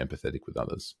to be more empathetic with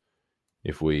others.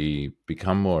 if we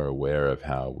become more aware of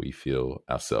how we feel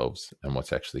ourselves and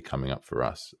what's actually coming up for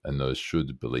us and those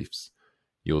should beliefs,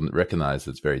 you'll recognize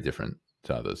it's very different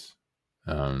to others.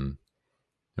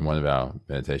 In one of our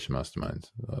meditation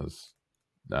masterminds,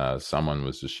 someone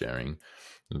was just sharing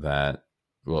that,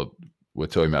 well, we're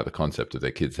talking about the concept of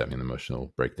their kids having an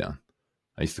emotional breakdown.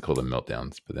 I used to call them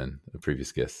meltdowns, but then a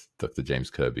previous guest, Dr. James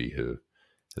Kirby, who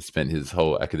has spent his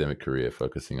whole academic career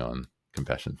focusing on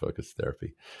compassion-focused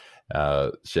therapy,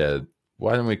 shared,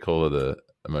 why don't we call it a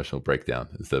emotional breakdown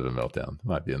instead of a meltdown? It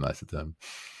might be a nicer term.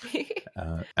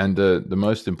 And the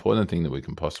most important thing that we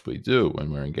can possibly do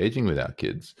when we're engaging with our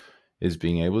kids is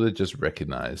being able to just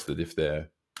recognize that if they're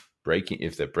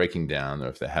breaking down or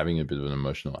if they're having a bit of an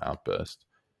emotional outburst,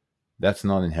 that's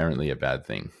not inherently a bad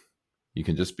thing. You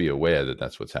can just be aware that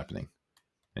that's what's happening.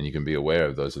 And you can be aware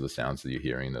of those are the sounds that you're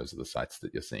hearing, those are the sights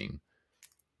that you're seeing.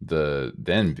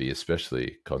 Then be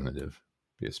especially cognitive,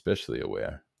 be especially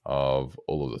aware of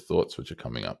all of the thoughts which are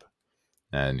coming up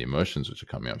and the emotions which are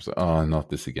coming up. So, oh, not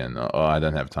this again. Oh, I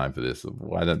don't have time for this.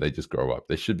 Why don't they just grow up?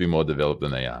 They should be more developed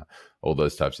than they are. All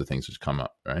those types of things which come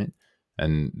up, right?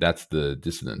 And that's the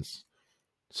dissonance.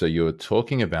 So you're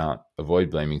talking about avoid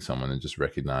blaming someone and just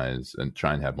recognize and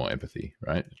try and have more empathy,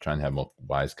 right? Try and have more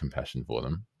wise compassion for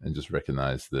them and just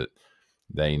recognize that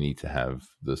they need to have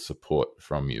the support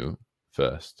from you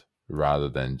first rather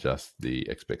than just the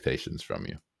expectations from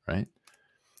you, right?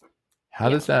 How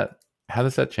Yeah.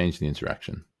 does that change the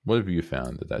interaction? What have you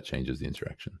found that changes the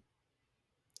interaction?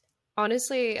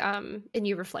 Honestly, in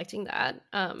you reflecting that,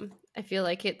 I feel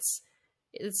like it's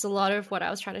a lot of what I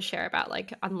was trying to share about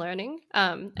like unlearning.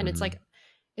 And it's Mm-hmm. like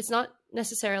it's not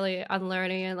necessarily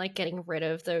unlearning and like getting rid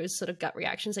of those sort of gut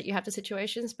reactions that you have to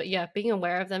situations, but yeah, being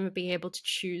aware of them and being able to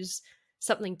choose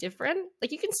something different.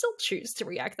 Like you can still choose to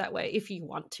react that way if you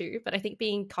want to, but I think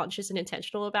being conscious and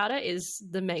intentional about it is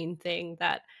the main thing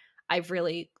that I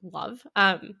really love.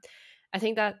 I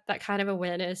think that that kind of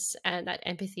awareness and that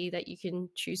empathy that you can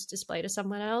choose to display to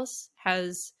someone else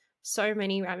has so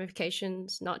many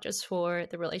ramifications, not just for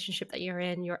the relationship that you're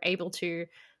in. You're able to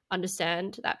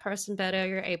understand that person better.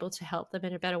 You're able to help them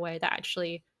in a better way that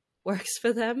actually works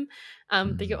for them. But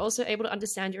Mm-hmm. you're also able to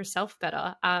understand yourself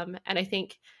better. And I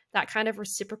think that kind of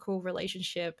reciprocal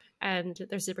relationship and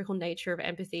the reciprocal nature of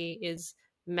empathy is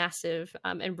massive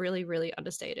and really, really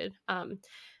understated.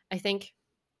 I think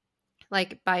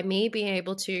like by me being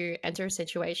able to enter a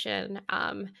situation,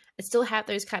 I still have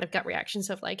those kind of gut reactions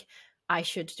of like I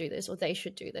should do this or they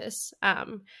should do this,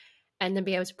 and then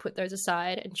be able to put those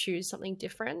aside and choose something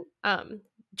different.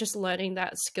 Just learning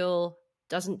that skill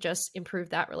doesn't just improve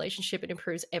that relationship; it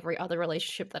improves every other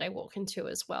relationship that I walk into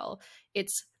as well.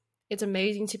 It's it's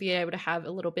amazing to be able to have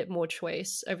a little bit more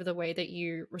choice over the way that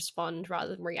you respond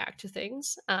rather than react to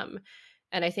things.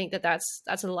 And I think that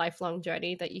that's a lifelong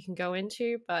journey that you can go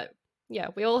into, but yeah,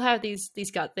 we all have these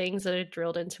gut things that are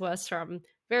drilled into us from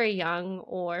very young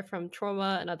or from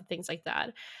trauma and other things like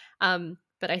that.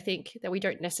 But I think that we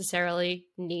don't necessarily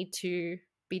need to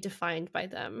be defined by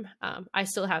them. I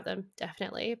still have them,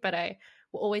 definitely, but I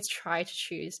will always try to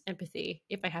choose empathy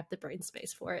if I have the brain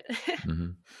space for it.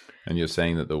 Mm-hmm. And you're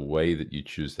saying that the way that you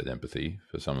choose that empathy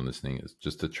for someone listening is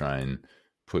just to try and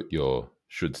put your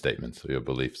should statements or your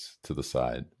beliefs to the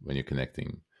side when you're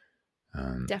connecting.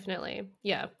 Definitely.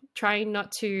 Yeah. Trying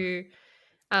not to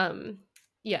um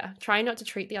trying not to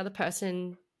treat the other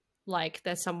person like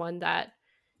they're someone that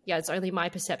yeah, it's only my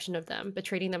perception of them, but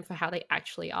treating them for how they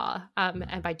actually are.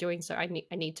 And by doing so, I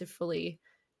need to fully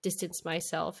distance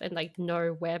myself and like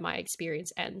know where my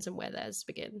experience ends and where theirs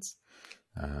begins.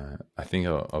 I think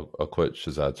I'll quote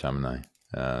Shazad Chaminade.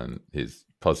 His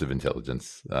positive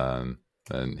intelligence,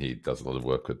 and he does a lot of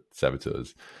work with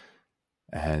saboteurs.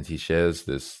 And he shares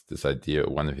this idea.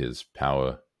 One of his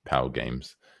power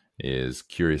games is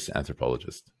curious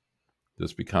anthropologist.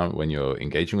 Just become when you're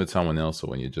engaging with someone else or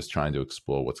when you're just trying to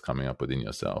explore what's coming up within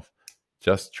yourself.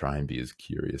 Just try and be as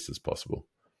curious as possible.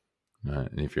 Right?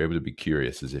 And if you're able to be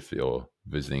curious as if you're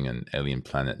visiting an alien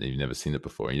planet and you've never seen it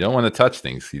before, you don't want to touch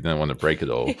things, you don't want to break it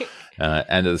all,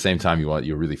 and at the same time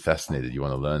you're really fascinated, you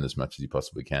want to learn as much as you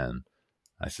possibly can.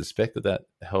 I suspect that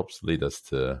helps lead us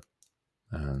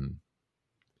um,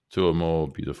 to a more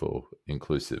beautiful,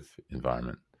 inclusive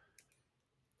environment.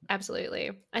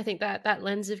 Absolutely. I think that that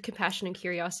lens of compassion and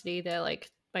curiosity, they're like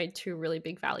my two really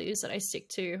big values that I stick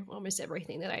to almost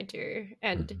everything that I do.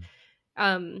 And Mm-hmm.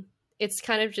 um it's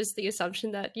kind of just the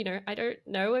assumption that I don't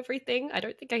know everything. I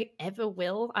don't think I ever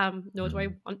will, nor do I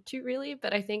Mm-hmm. want to really,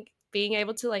 but I think being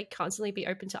able to like constantly be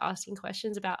open to asking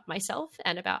questions about myself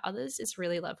and about others is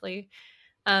really lovely.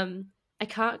 I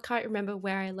can't quite remember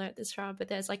where I learned this from, but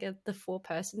there's like the four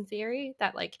person theory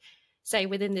that like say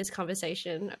within this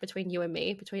conversation between you and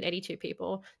me, between 82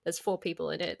 people, there's 4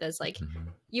 people in it. There's like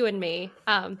you and me,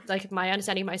 like my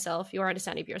understanding of myself, your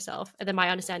understanding of yourself, and then my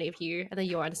understanding of you, and then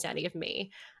your understanding of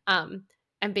me, and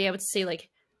be able to see like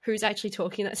who's actually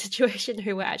talking in that situation,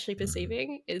 who we're actually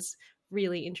perceiving, is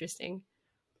really interesting.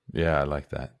 Yeah, I like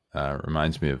that.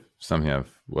 Reminds me of something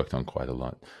I've worked on quite a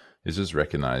lot. Is just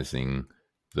recognizing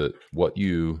that what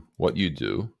you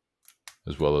do,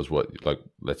 as well as what, like,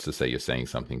 let's just say you're saying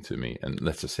something to me, and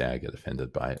let's just say I get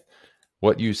offended by it.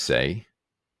 What you say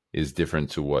is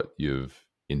different to what you've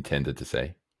intended to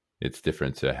say. It's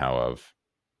different to how I've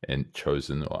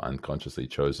chosen or unconsciously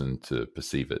chosen to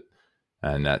perceive it,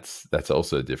 and that's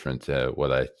also different to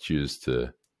what I choose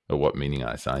to, or what meaning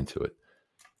I assign to it.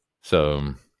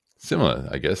 So similar,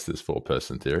 I guess, this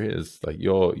 4-person theory is like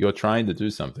you're trying to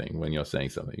do something when you're saying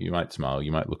something. You might smile,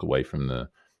 you might look away from the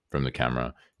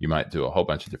camera, you might do a whole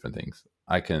bunch of different things.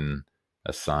 I can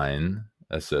assign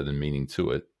a certain meaning to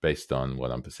it based on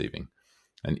what I'm perceiving.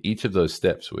 And each of those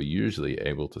steps we're usually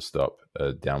able to stop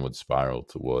a downward spiral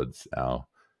towards our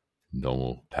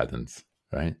normal patterns,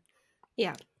 right?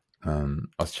 Yeah. I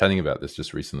was chatting about this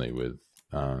just recently with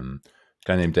a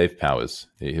guy named Dave Powers.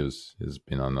 He's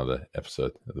been on another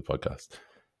episode of the podcast.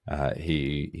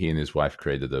 He and his wife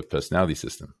created a personality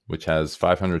system, which has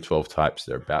 512 types.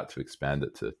 They're about to expand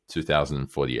it to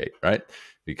 2048, right?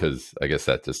 Because I guess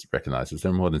that just recognizes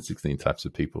there are more than 16 types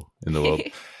of people in the world.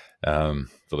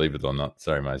 Believe it or not.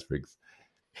 Sorry, Myers-Briggs.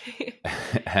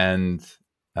 And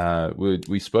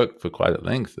we spoke for quite at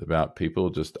length about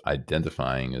people just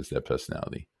identifying as their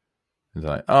personality. It's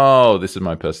like, oh, this is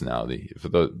my personality. For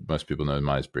those, most people know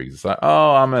Myers-Briggs. It's like,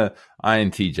 oh, I'm a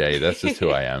INTJ. That's just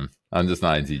who I am. I'm just an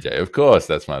INTJ. Of course,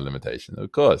 that's my limitation.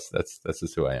 Of course, that's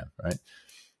just who I am,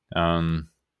 right?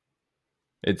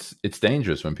 It's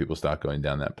dangerous when people start going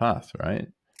down that path, right?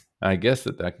 I guess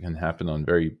that can happen on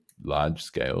very large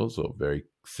scales or very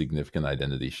significant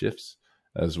identity shifts,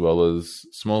 as well as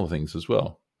smaller things as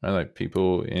well. Right? Like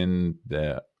people in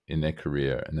their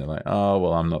career, and they're like, oh,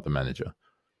 well, I'm not the manager.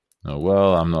 Oh,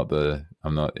 well, I'm not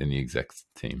in the exec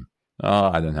team.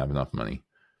 Oh, I don't have enough money.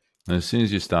 And as soon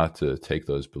as you start to take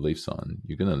those beliefs on,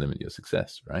 you're going to limit your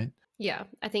success, right? Yeah,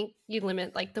 I think you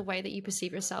limit like the way that you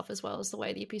perceive yourself as well as the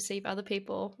way that you perceive other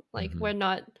people. Like we're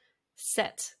not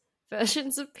set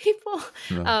versions of people.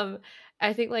 No. Um,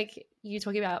 I think like you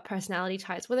talking about personality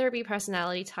types, whether it be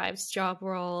personality types, job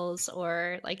roles,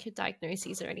 or like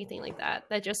diagnoses or anything like that,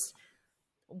 they're just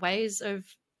ways of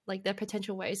like they're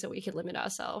potential ways that we could limit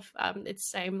ourselves. It's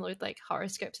same with like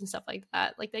horoscopes and stuff like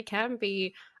that. Like they can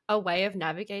be a way of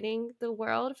navigating the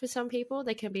world for some people.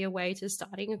 They can be a way to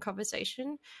starting a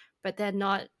conversation, but they're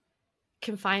not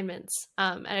confinements.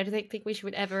 And I don't think we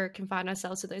should ever confine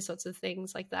ourselves to those sorts of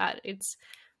things like that. It's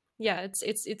yeah,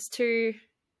 it's too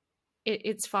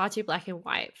it's far too black and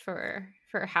white for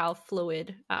how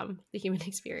fluid the human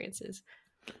experience is.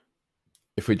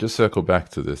 If we just circle back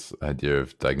to this idea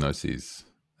of diagnoses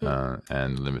Mm.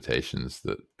 and limitations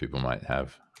that people might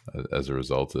have as a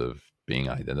result of being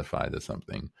identified as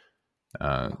something,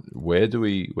 where do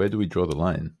we draw the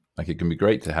line? Like, it can be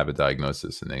great to have a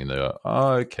diagnosis and then go,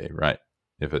 oh, okay, right.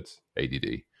 If it's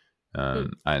ADD,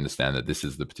 Mm. I understand that this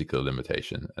is the particular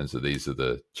limitation, and so these are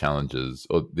the challenges,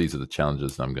 or these are the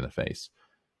challenges that I'm going to face.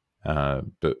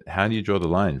 But how do you draw the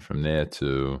line from there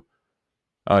to,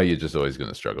 oh, you're just always going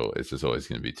to struggle. It's just always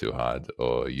going to be too hard,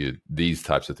 or these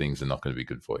types of things are not going to be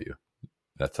good for you.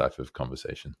 That type of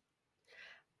conversation.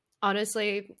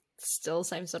 Honestly, still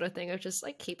same sort of thing of just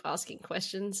like keep asking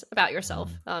questions about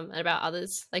yourself and about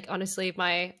others. Like honestly,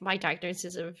 my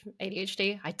diagnosis of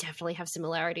ADHD, I definitely have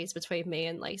similarities between me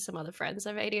and like some other friends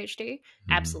of ADHD.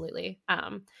 Mm-hmm. Absolutely.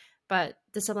 But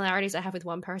the similarities I have with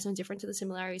one person are different to the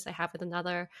similarities I have with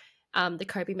another. The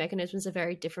coping mechanisms are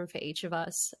very different for each of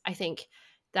us. I think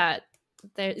that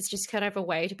it's just kind of a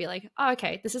way to be like, oh,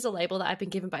 okay, this is a label that I've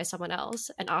been given by someone else,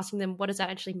 and asking them, what does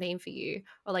that actually mean for you?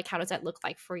 Or like, how does that look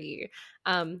like for you?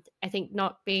 I think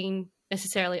not being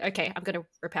necessarily, okay, I'm going to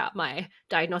rip out my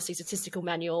diagnostic statistical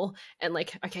manual and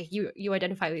like, okay, you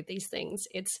identify with these things.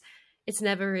 It's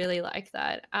never really like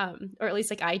that. Or at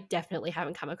least like I definitely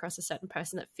haven't come across a certain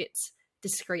person that fits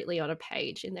discreetly on a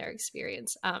page in their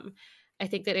experience. I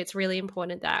think that it's really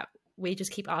important that we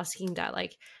just keep asking that,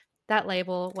 like, that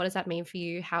label, what does that mean for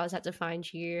you? How has that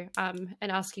defined you? And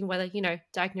asking whether,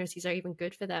 diagnoses are even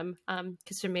good for them.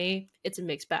 Because for me, it's a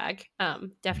mixed bag.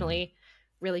 Definitely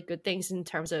really good things in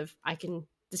terms of I can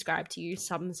describe to you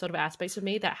some sort of aspects of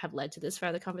me that have led to this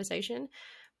further conversation.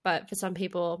 But for some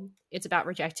people, it's about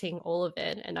rejecting all of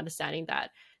it and understanding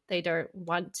that they don't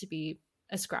want to be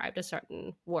ascribed a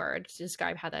certain word to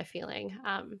describe how they're feeling.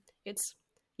 It's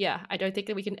yeah, I don't think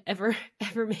that we can ever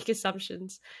ever make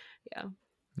assumptions. Yeah.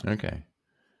 Okay.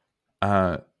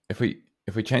 Uh, if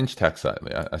we change tack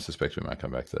slightly, I suspect we might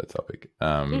come back to that topic.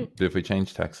 Mm. But if we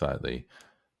change tack slightly,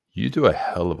 you do a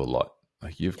hell of a lot.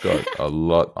 Like you've got a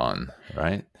lot on,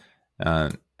 right?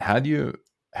 How do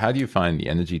you find the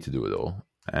energy to do it all,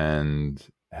 and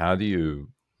how do you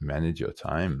manage your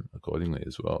time accordingly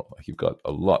as well? Like you've got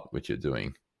a lot which you're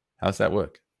doing. How's that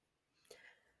work?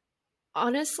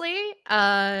 Honestly,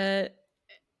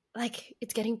 like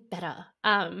it's getting better.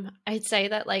 I'd say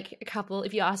that like a couple,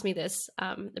 if you asked me this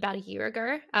about a year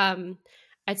ago,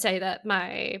 I'd say that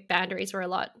my boundaries were a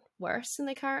lot worse than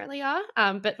they currently are.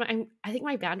 But I think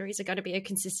my boundaries are going to be a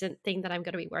consistent thing that I'm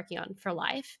going to be working on for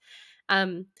life.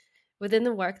 Um, Within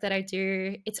the work that I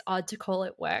do, it's odd to call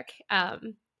it work,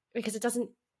 because it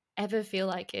doesn't ever feel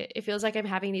like it. It feels like I'm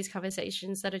having these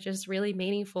conversations that are just really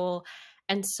meaningful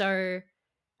and so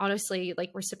honestly like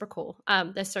reciprocal.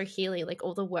 They're so healing, like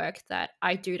all the work that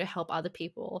I do to help other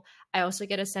people. I also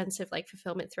get a sense of like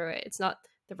fulfillment through it. It's not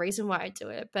the reason why I do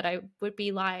it, but I would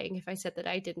be lying if I said that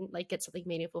I didn't like get something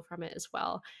meaningful from it as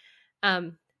well.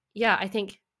 um yeah, I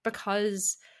think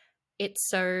because it's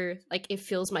so like it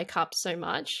fills my cup so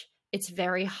much, it's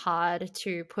very hard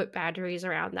to put boundaries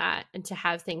around that and to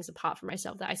have things apart from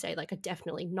myself that I say like are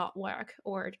definitely not work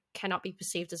or cannot be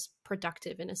perceived as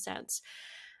productive in a sense.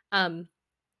 um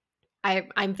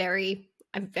I'm very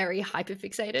hyper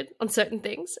fixated on certain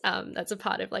things. That's a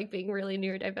part of like being really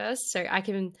neurodiverse. So I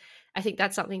think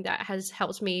that's something that has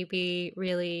helped me be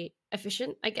really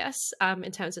efficient, I guess,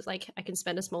 in terms of like I can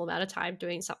spend a small amount of time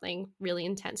doing something really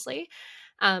intensely.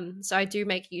 So I do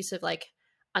make use of like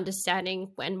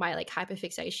understanding when my like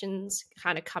hyperfixations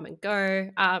kind of come and go,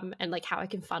 and like how I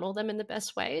can funnel them in the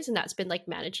best ways. And that's been like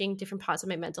managing different parts of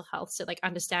my mental health. So like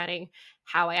understanding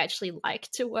how I actually like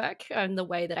to work and the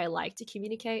way that I like to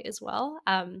communicate as well.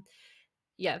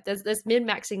 Yeah, there's min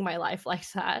maxing my life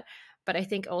like that, but I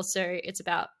think also it's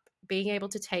about being able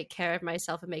to take care of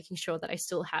myself and making sure that I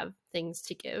still have things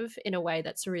to give in a way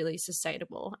that's really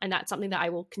sustainable. And that's something that I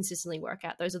will consistently work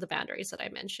at. Those are the boundaries that I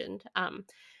mentioned.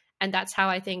 And that's how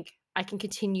I think I can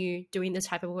continue doing this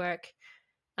type of work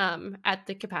at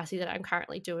the capacity that I'm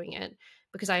currently doing it,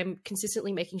 because I'm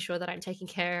consistently making sure that I'm taking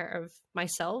care of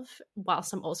myself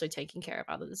whilst I'm also taking care of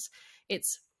others.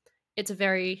 It's it's a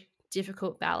very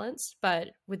difficult balance, but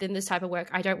within this type of work,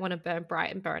 I don't want to burn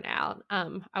bright and burn out.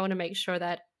 I want to make sure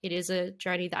that it is a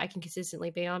journey that I can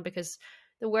consistently be on, because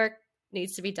the work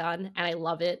needs to be done and I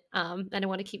love it, and I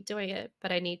want to keep doing it,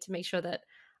 but I need to make sure that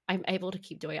I'm able to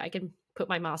keep doing it. I can put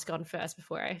my mask on first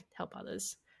before I help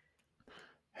others.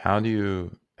 How do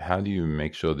you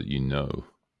make sure that you know,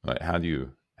 like how do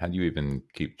you even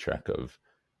keep track of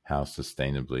how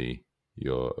sustainably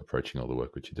you're approaching all the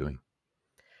work which you're doing?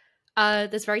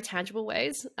 There's very tangible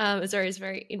ways, as well as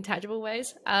very intangible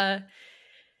ways.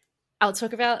 I'll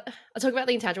talk about the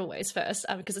intangible ways first,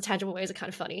 because the tangible ways are kind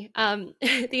of funny.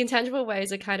 The intangible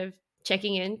ways are kind of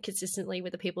checking in consistently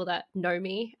with the people that know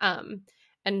me,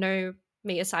 and know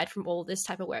me aside from all this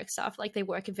type of work stuff. Like they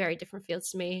work in very different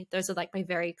fields to me. Those are like my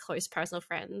very close personal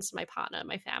friends, my partner,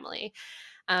 my family.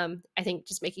 I think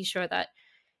just making sure that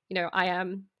I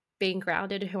am being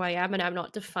grounded in who I am and I'm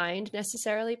not defined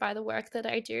necessarily by the work that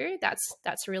I do.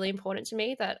 That's really important to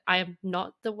me, that I am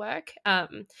not the work.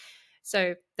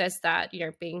 So there's that,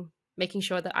 being making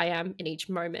sure that I am in each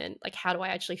moment, like how do I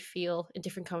actually feel in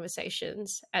different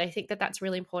conversations? And I think that that's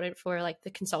really important for like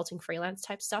the consulting freelance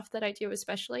type stuff that I do,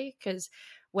 especially because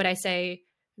when I say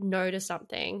no to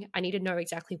something, I need to know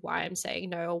exactly why I'm saying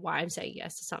no or why I'm saying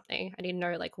yes to something. I need to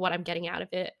know like what I'm getting out of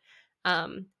it,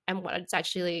 and what it's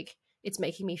actually like, it's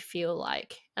making me feel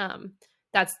like.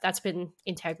 That's been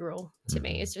integral to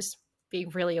me. Hmm. It's just being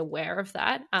really aware of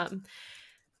that.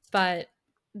 But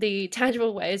the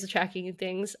tangible ways of tracking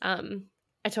things,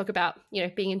 I talk about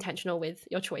being intentional with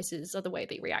your choices or the way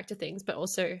that you react to things, but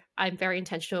also I'm very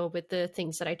intentional with the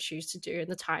things that I choose to do and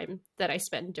the time that I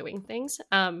spend doing things.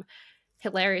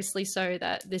 Hilariously so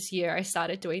that this year I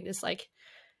started doing this like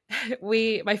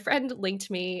my friend linked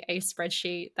me a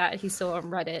spreadsheet that he saw on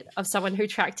Reddit of someone who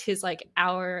tracked his like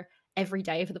hour every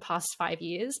day for the past 5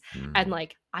 years. And Hmm.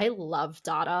 like I love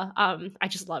data. I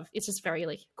just love it's just very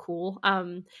like cool.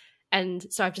 And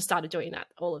so I've just started doing that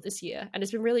all of this year. And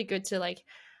it's been really good to like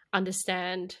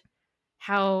understand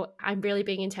how I'm really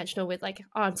being intentional with like,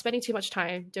 oh, I'm spending too much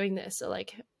time doing this, or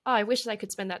like, oh, I wish that I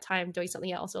could spend that time doing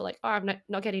something else, or like, oh, I'm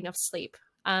not getting enough sleep.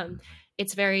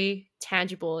 It's very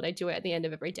tangible, and I do it at the end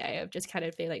of every day of just kind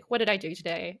of being like, what did I do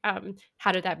today?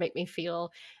 How did that make me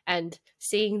feel? And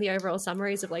seeing the overall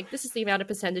summaries of like, this is the amount of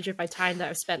percentage of my time that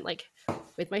I've spent like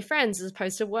with my friends as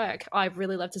opposed to work. I'd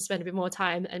really love to spend a bit more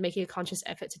time and making a conscious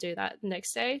effort to do that the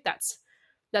next day. That's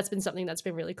been something that's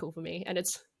been really cool for me, and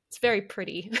it's very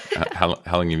pretty. How long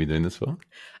have you been doing this for?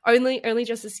 Only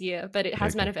just this year, but it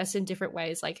has Okay. manifested in different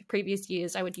ways. Like previous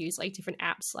years, I would use like different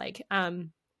apps, like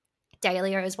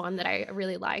Dahlia is one that I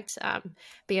really liked.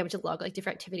 Being able to log like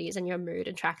different activities and your mood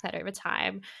and track that over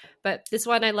time. But this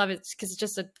one I love it because it's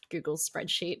just a Google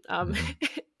spreadsheet. Hmm.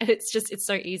 And it's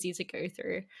so easy to go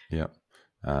through. Yeah.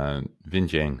 Vin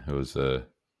Jiang, who was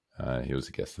he was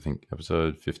a guest, I think,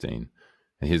 episode 15,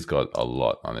 and he's got a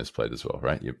lot on his plate as well,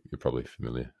 right? You're probably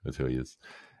familiar with who he is,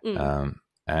 Mm,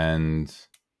 and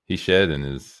he shared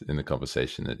in the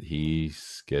conversation that he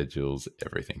schedules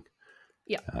everything.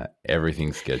 yeah,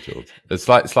 Everything's scheduled. It's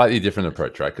like slightly different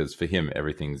approach, right? Because for him,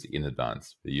 everything's in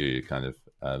advance. For you, you're kind of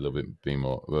a little bit being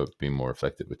more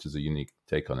reflective, which is a unique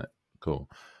take on it. Cool.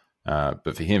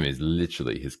 But for him, is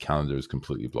literally his calendar is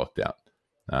completely blocked out.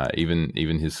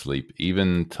 Even his sleep,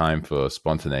 even time for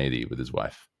spontaneity with his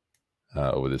wife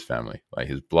or with his family. Like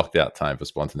he's blocked out time for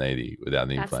spontaneity without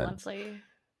any that's plans, lovely.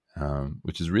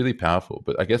 which is really powerful.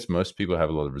 But I guess most people have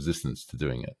a lot of resistance to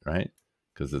doing it, right?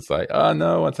 Because it's like, oh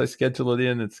no, once I schedule it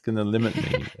in, it's going to limit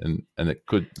me, and it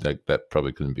could that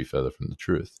probably couldn't be further from the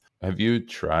truth. Have you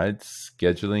tried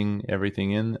scheduling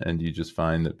everything in, and you just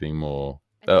find that being more,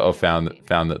 I think I or know what you mean.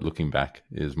 found that looking back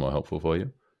is more helpful for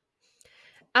you?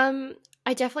 Um,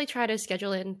 I definitely try to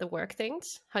schedule in the work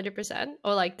things, 100%,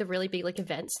 or like the really big like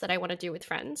events that I want to do with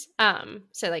friends.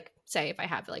 So like say if I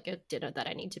have like a dinner that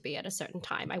I need to be at a certain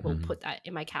time, I will Hmm. put that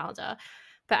in my calendar.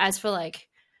 But as for like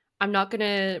I'm not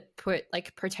gonna put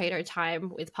like potato time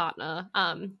with partner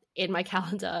in my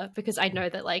calendar because I know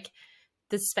that like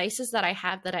the spaces that I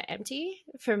have that are empty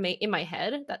for me in my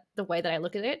head, that the way that I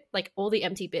look at it, like all the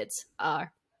empty bits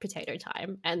are potato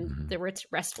time and Hmm. the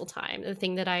restful time, the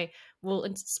thing that I will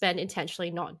spend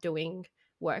intentionally not doing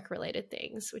work related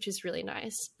things, which is really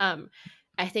nice.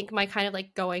 I think my kind of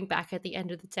like going back at the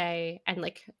end of the day and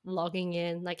like logging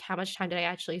in, like how much time did I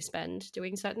actually spend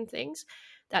doing certain things?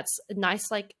 That's a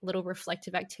nice like little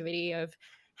reflective activity of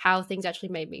how things actually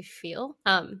made me feel.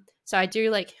 So I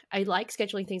like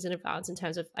scheduling things in advance in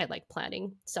terms of I like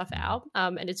planning stuff out.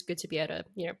 And it's good to be able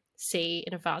to, see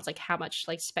in advance like how much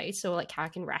like space or like how I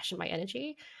can ration my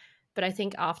energy. But I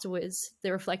think afterwards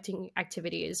the reflecting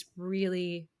activity is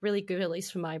really, really good, at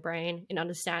least for my brain, in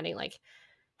understanding like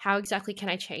how exactly can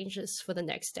I change this for the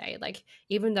next day? Like,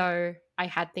 even though I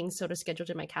had things sort of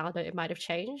scheduled in my calendar, it might have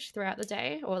changed throughout the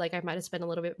day, or like I might have spent a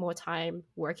little bit more time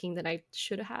working than I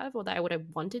should have, or that I would have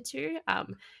wanted to.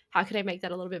 How could I make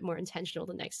that a little bit more intentional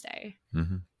the next day?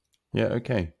 Hmm. Yeah.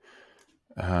 Okay.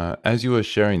 As you were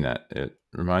sharing that, it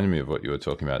reminded me of what you were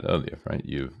talking about earlier, right?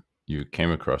 You came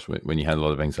across when you had a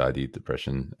lot of anxiety,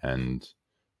 depression, and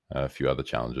a few other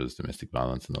challenges, domestic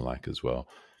violence and the like as well.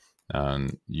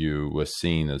 You were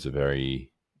seen as a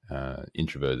very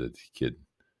introverted kid.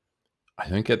 I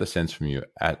don't get the sense from you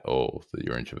at all that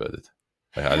you're introverted.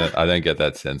 Like, I don't get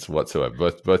that sense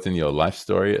whatsoever. Both in your life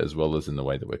story as well as in the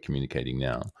way that we're communicating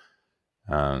now.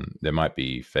 There might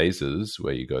be phases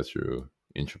where you go through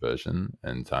introversion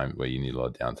and time where you need a lot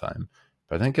of downtime,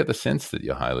 but I don't get the sense that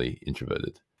you're highly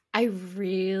introverted. I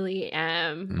really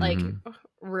am like Hmm.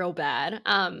 real bad.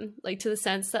 Like to the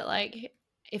sense that like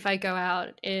if I go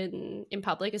out in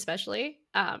public, especially,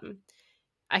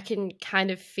 I can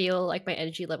kind of feel like my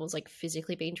energy levels like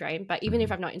physically being drained. But even if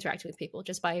Hmm. I'm not interacting with people,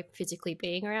 just by physically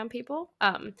being around people,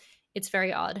 it's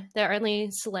very odd. There are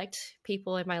only select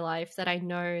people in my life that I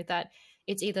know that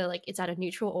it's either like it's at a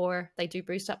neutral or they do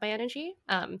boost up my energy.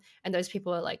 And those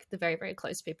people are like the very, very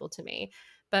close people to me.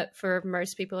 But for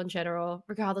most people in general,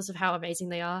 regardless of how amazing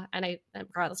they are,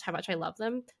 regardless how much I love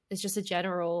them, it's just a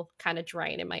general kind of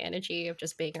drain in my energy of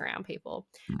just being around people.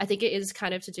 I think it is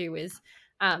kind of to do with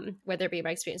whether it be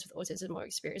my experience with autism or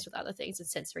experience with other things and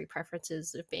sensory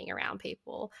preferences of being around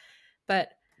people. But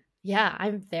yeah,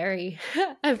 I'm very,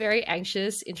 I'm very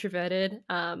anxious, introverted.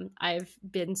 I've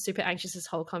been super anxious this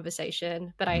whole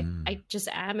conversation, but Mm. I just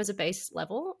am as a base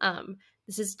level.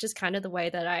 This is just kind of the way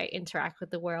that I interact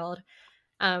with the world.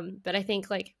 But I think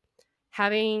like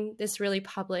having this really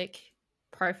public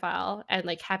profile and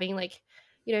like having like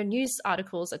news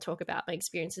articles that talk about my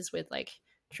experiences with like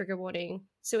trigger warning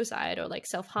suicide or like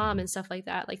self-harm Mhm. and stuff like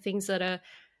that, like things that are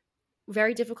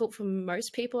very difficult for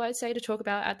most people, I'd say, to talk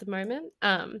about at the moment.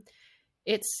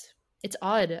 It's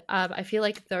odd. I feel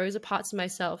like those are parts of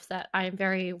myself that I am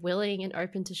very willing and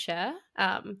open to share,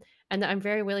 and that I'm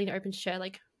very willing and open to share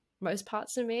like most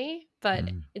parts of me. But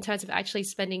Mm. in terms of actually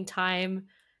spending time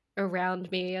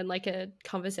around me in like a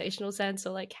conversational sense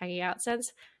or like hanging out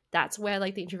sense, that's where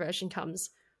like the introversion comes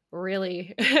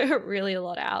really, really a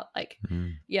lot out. Like,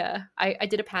 Mm, yeah, I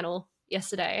did a panel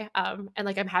yesterday, and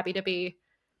like I'm happy to be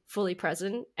fully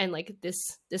present and like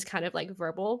this kind of like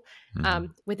verbal mm,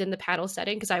 within the panel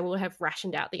setting, because I will have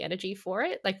rationed out the energy for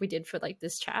it, like we did for like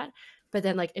this chat. But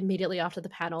then like immediately after the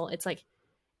panel, it's like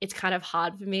it's kind of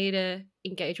hard for me to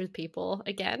engage with people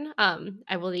again.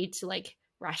 I will need to like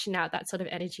ration out that sort of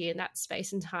energy in that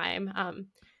space and time.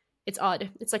 It's odd.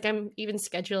 It's like I'm even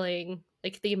scheduling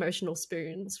like the emotional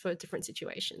spoons for different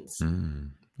situations.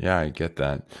 mm. Yeah, I get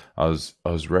that. I was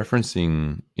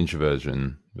referencing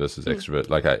introversion versus Mm, extrovert.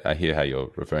 Like I hear how you're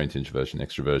referring to introversion,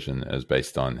 extroversion as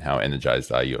based on how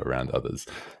energized are you around others,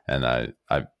 and I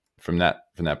from that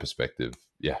perspective,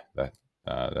 yeah, that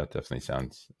definitely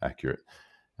sounds accurate.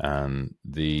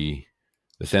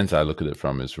 The sense I look at it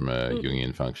from is from a mm,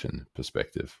 Jungian function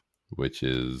perspective, which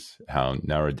is how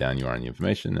narrowed down you are on the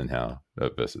information and how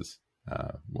versus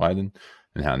widen,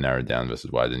 and how narrowed down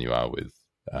versus widen you are with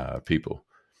people.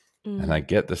 And I mm.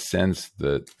 get the sense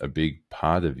that a big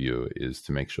part of you is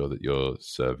to make sure that you're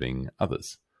serving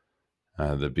others.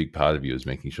 The big part of you is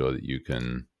making sure that you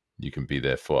can be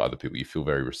there for other people. You feel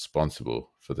very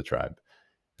responsible for the tribe.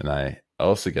 And I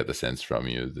also get the sense from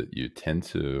you that you tend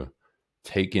to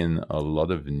take in a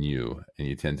lot of new, and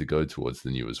you tend to go towards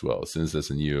the new as well. As soon as there's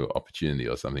a new opportunity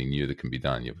or something new that can be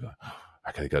done, you go, oh,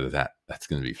 I got to go to that. That's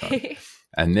going to be fun.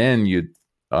 And then you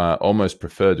almost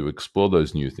prefer to explore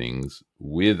those new things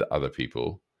with other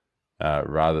people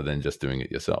rather than just doing it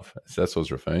yourself. So that's what I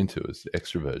was referring to as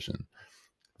extroversion.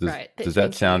 Does, Right. does that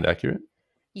Thank you. sound accurate?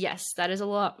 Yes, that is a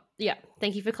lot. Yeah,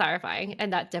 thank you for clarifying.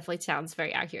 And that definitely sounds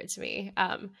very accurate to me.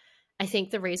 I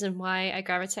think the reason why I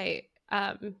gravitate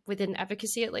within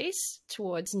advocacy, at least,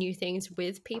 towards new things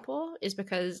with people is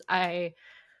because I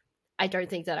don't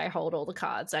think that I hold all the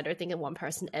cards. I don't think that one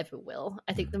person ever will.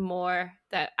 I think the Mm, more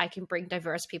that I can bring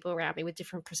diverse people around me with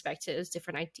different perspectives,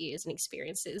 different ideas and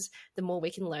experiences, the more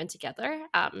we can learn together.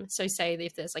 So say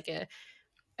if there's like a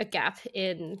gap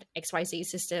in XYZ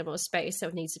system or space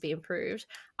that needs to be improved,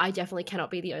 I definitely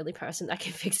cannot be the only person that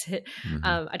can fix it.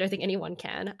 mhm, I don't think anyone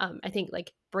can. I think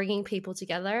like bringing people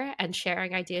together and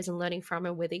sharing ideas and learning from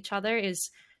and with each other is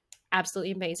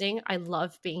absolutely amazing. I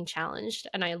love being challenged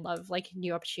and I love like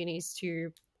new opportunities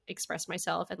to express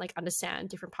myself and like understand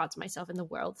different parts of myself in the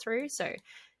world through. So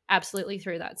absolutely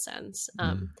through that sense.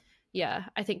 mm, Yeah,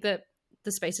 I think that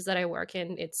the spaces that I work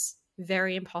in, it's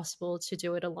very impossible to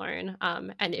do it alone.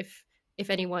 And if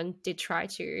anyone did try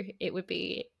to, it would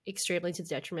be extremely to the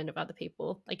detriment of other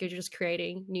people. Like you're just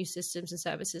creating new systems and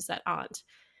services that aren't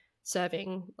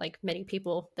serving like many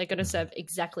people. They're going to mhm. serve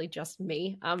exactly just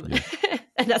me. Yeah.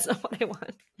 And that's not what I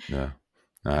want. Yeah.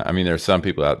 I mean, there are some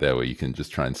people out there where you can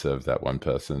just try and serve that one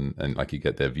person and like you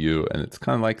get their view, and it's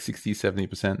kind of like 60,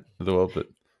 70% of the world, but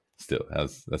still,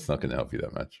 that's not going to help you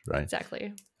that much, right?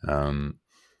 Exactly. Um,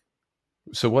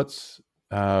 so where's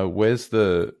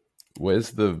the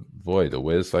void, or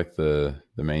where's like the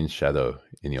main shadow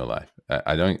in your life?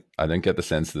 I don't get the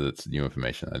sense that it's new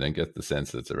information. I don't get the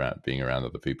sense that it's around being around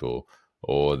other people,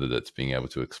 or that it's being able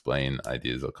to explain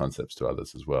ideas or concepts to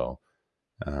others as well.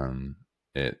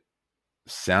 It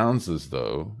sounds as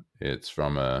though it's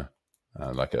from a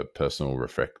like a personal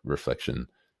reflection,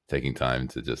 taking time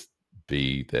to just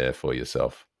be there for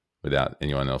yourself without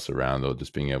anyone else around, or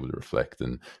just being able to reflect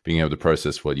and being able to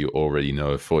process what you already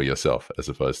know for yourself, as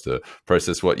opposed to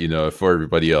process what you know for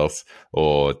everybody else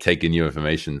or take in new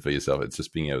information for yourself. It's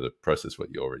just being able to process what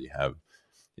you already have.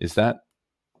 Is that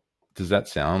Does that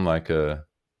sound like a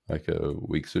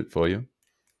weak suit for you?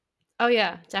 Oh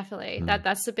yeah, definitely. Mm,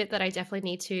 That's the bit that I definitely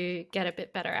need to get a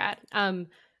bit better at.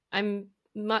 I'm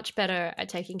much better at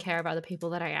taking care of other people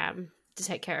than I am to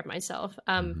take care of myself.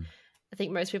 mm, I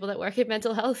think most people that work in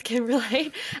mental health can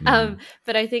relate. mm,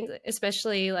 But I think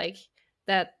especially like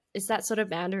that is that sort of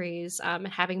boundaries,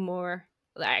 having more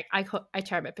like I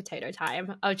term it potato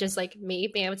time of just like me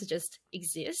being able to just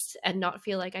exist and not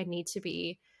feel like I need to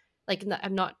be like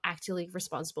I'm not actively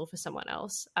responsible for someone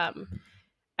else.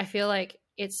 I feel like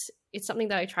it's something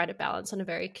that I try to balance on a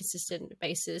very consistent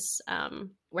basis.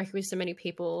 Working with so many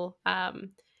people,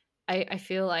 I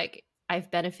feel like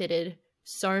I've benefited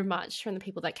so much from the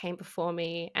people that came before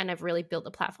me, and I've really built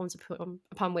the platforms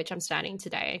upon which I'm standing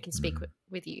today and can speak mm,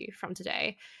 with you from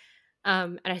today.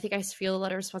 And I think I feel a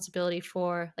lot of responsibility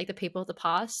for like the people of the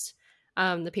past,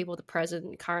 the people of the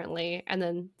present currently, and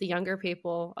then the younger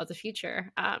people of the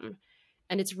future.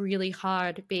 And it's really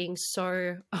hard being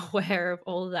so aware of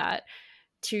all of that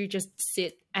to just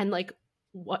sit and like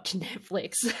watch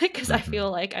Netflix because I mhm,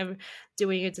 feel like I'm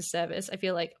doing a disservice. I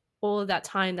feel like all of that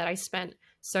time that I spent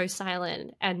so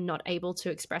silent and not able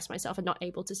to express myself and not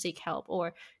able to seek help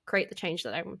or create the change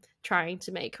that I'm trying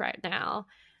to make right now,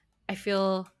 I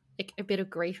feel like a bit of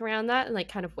grief around that and like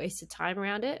kind of wasted time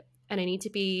around it. And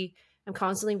I'm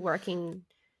constantly working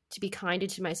to be kinder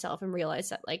to myself and realize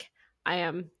that like I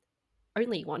am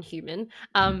only one human.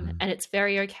 Mm-hmm. And it's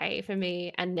very okay for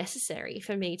me and necessary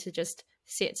for me to just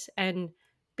sit and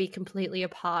be completely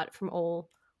apart from all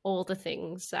the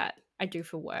things that I do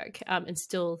for work, and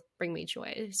still bring me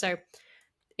joy. So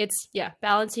it's, yeah,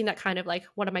 balancing that kind of like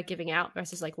what am I giving out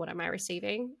versus like what am I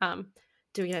receiving.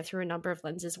 Doing it through a number of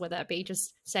lenses, whether it be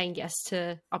just saying yes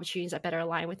to opportunities that better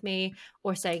align with me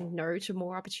or saying no to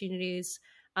more opportunities.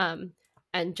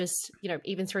 And just,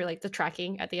 even through like the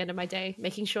tracking at the end of my day,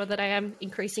 making sure that I am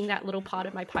increasing that little part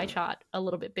of my pie chart a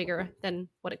little bit bigger than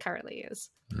what it currently is.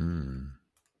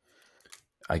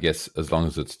 I guess as long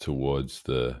as it's towards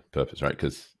the purpose, right?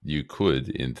 Because you could,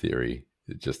 in theory,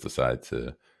 just decide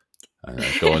to, I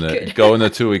don't know, go on a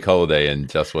 2-week holiday and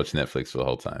just watch Netflix for the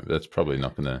whole time. That's probably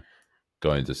not going to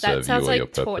That serve you sounds or your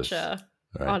like purpose, torture,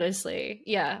 right? honestly.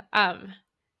 Yeah.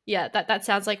 Yeah, that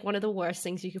sounds like one of the worst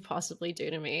things you could possibly do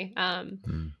to me.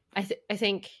 Mm. I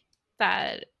think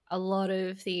that a lot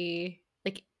of the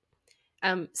like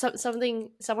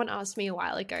someone asked me a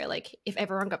while ago, like if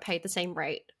everyone got paid the same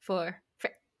rate for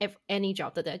any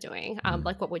job that they're doing, Mm.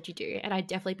 like what would you do? And I'd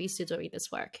definitely be still doing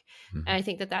this work. Mm. And I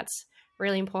think that that's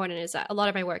really important, is that a lot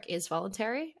of my work is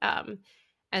voluntary.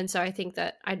 And so I think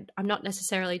that I'm not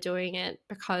necessarily doing it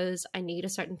because I need a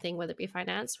certain thing, whether it be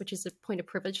finance, which is the point of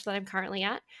privilege that I'm currently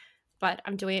at, but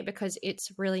I'm doing it because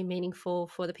it's really meaningful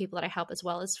for the people that I help as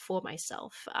well as for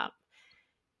myself.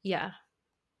 Yeah.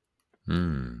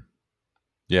 Mm.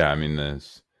 Yeah, I mean,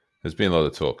 there's been a lot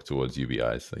of talk towards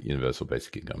UBIs, like universal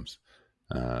basic incomes,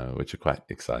 which are quite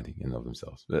exciting in and of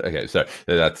themselves. But, okay, so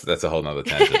that's a whole nother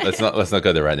tangent. Let's not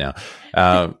go there right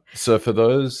now. So for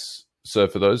those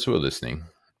who are listening,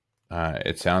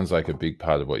 it sounds like a big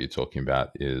part of what you're talking about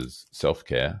is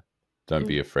self-care. Don't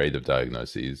be afraid of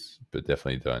diagnoses, but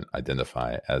definitely don't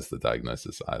identify as the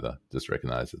diagnosis either. Just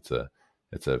recognize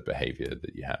it's a behavior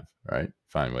that you have, right?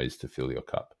 Find ways to fill your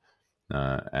cup,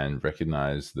 and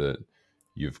recognize that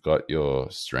you've got your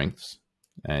strengths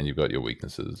and you've got your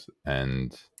weaknesses.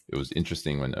 And it was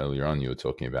interesting when earlier on you were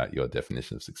talking about your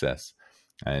definition of success.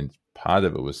 And part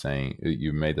of it was saying,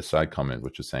 you made a side comment,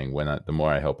 which was saying, the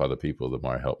more I help other people, the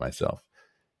more I help myself.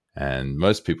 And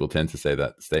most people tend to say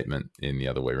that statement in the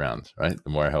other way around, right? The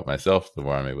more I help myself, the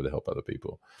more I'm able to help other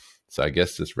people. So I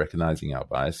guess just recognizing our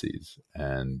biases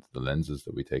and the lenses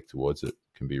that we take towards it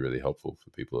can be really helpful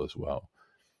for people as well.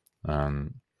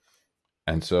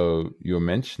 And so you're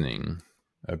mentioning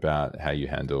about how you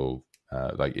handle,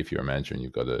 like if you're a manager and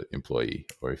you've got an employee,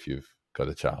 or if you've got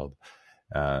a child,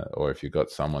 or if you've got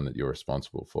someone that you're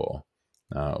responsible for,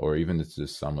 or even it's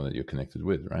just someone that you're connected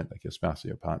with, right? Like your spouse or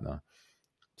your partner,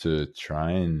 to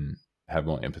try and have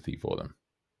more empathy for them,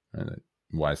 right?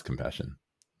 Wise compassion,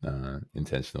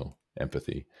 intentional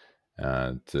empathy,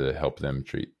 to help them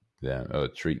treat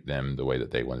them the way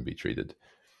that they want to be treated.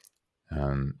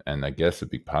 And I guess a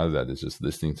big part of that is just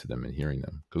listening to them and hearing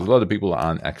them, because a lot of people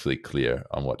aren't actually clear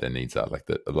on what their needs are. Like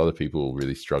a lot of people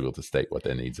really struggle to state what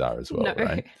their needs are as well, No.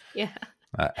 right? Yeah.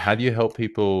 How do you help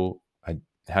people?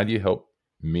 How do you help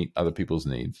meet other people's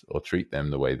needs or treat them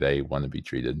the way they want to be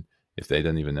treated if they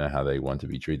don't even know how they want to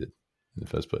be treated in the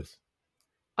first place?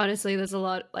 Honestly, there's a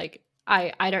lot, like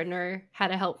I don't know how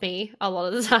to help me a lot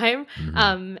of the time. Mm-hmm.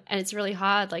 And it's really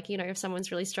hard, like, if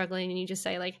someone's really struggling and you just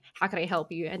say like, how can I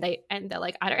help you, and they're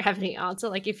like, I don't have any answer.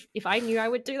 Like if I knew, I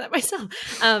would do that myself.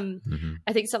 Mm-hmm.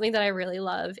 I think something that I really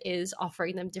love is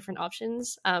offering them different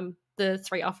options. The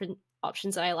three often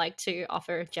options that I like to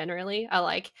offer generally are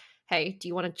like, hey, do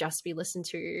you want to just be listened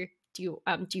to? Do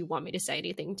you want me to say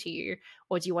anything to you,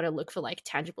 or do you want to look for like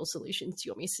tangible solutions? Do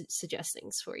you want me to suggest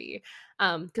things for you?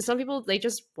 Because some people, they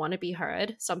just want to be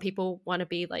heard. Some people want to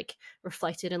be like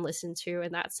reflected and listened to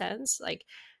in that sense, like,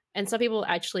 and some people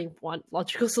actually want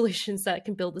logical solutions that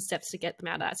can build the steps to get them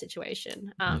out of that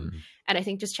situation. Mm-hmm. And I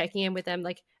think just checking in with them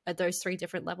like at those three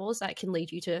different levels, that can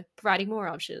lead you to providing more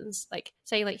options, like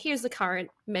saying like, here's the current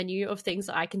menu of things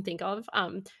that I can think of.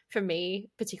 For me,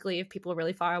 particularly if people are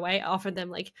really far away, I offer them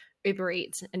like Uber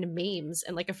Eats and memes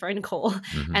and like a phone call.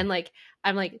 Mm-hmm. And like,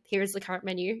 I'm like, here's the current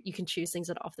menu, you can choose things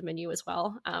that are off the menu as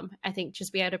well. I think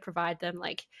just be able to provide them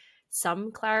like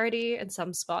some clarity and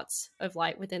some spots of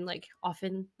light within like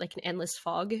often like an endless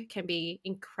fog can be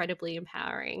incredibly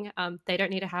empowering. They don't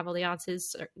need to have all the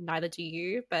answers, or neither do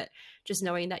you, but just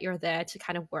knowing that you're there to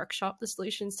kind of workshop the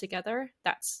solutions together,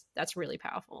 that's really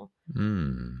powerful.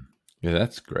 Yeah,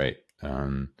 that's great.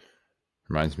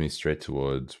 reminds me straight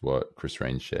towards what Chris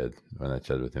Rain shared when I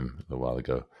chatted with him a while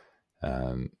ago.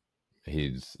 And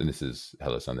this is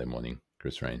Hello Sunday Morning,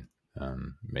 Chris Rain,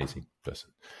 amazing person.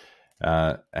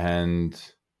 And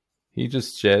he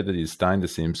just shared that he's starting to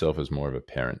see himself as more of a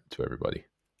parent to everybody.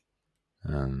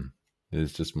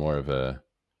 It's just more of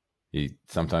he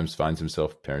sometimes finds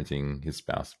himself parenting his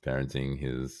spouse, parenting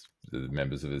the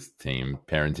members of his team,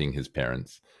 parenting his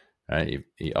parents. Right?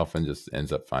 He often just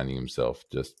ends up finding himself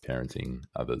just parenting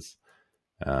others.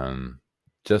 And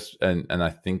I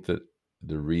think that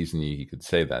the reason he could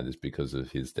say that is because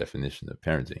of his definition of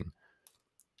parenting.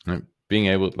 Right? Being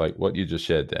able, like what you just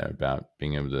shared there about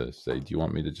being able to say, do you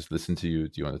want me to just listen to you?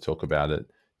 Do you want to talk about it?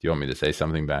 Do you want me to say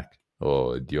something back?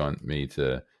 Or do you want me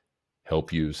to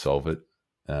help you solve it?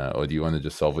 Or do you want to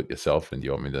just solve it yourself? And do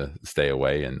you want me to stay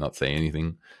away and not say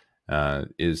anything?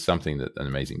 Is something that an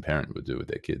amazing parent would do with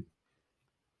their kid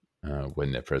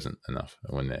when they're present enough,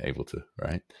 when they're able to,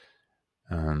 right?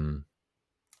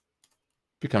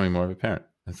 Becoming more of a parent.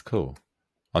 That's cool.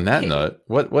 On that note,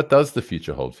 what does the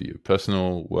future hold for you?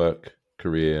 Personal, work,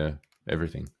 career,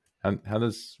 everything. What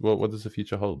does the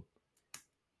future hold?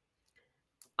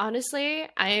 Honestly,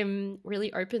 I'm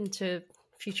really open to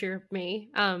future me.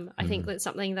 I think that's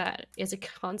something that is a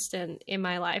constant in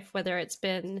my life, whether it's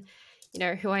been,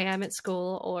 who I am at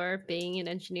school or being an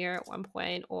engineer at one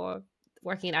point or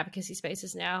working in advocacy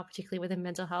spaces now, particularly within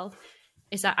mental health,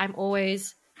 is that I'm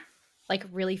always like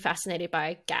really fascinated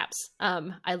by gaps.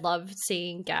 I love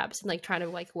seeing gaps and like trying to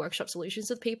like workshop solutions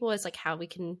with people as like how we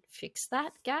can fix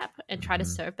that gap and try to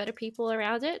serve better people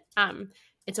around it.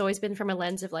 It's always been from a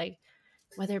lens of like,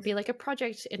 whether it be like a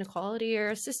project inequality or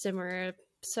a system or a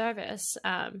service.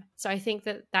 So I think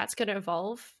that that's going to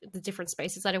evolve. The different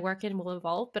spaces that I work in will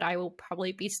evolve, but I will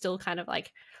probably be still kind of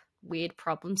like weird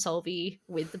problem solving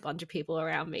with a bunch of people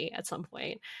around me at some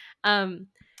point.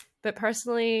 But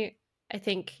personally, I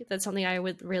think that's something I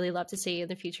would really love to see in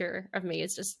the future of me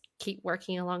is just keep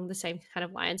working along the same kind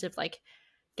of lines of like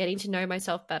getting to know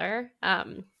myself better.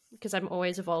 Because I'm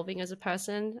always evolving as a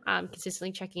person,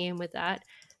 consistently checking in with that.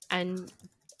 And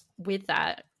with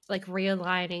that, like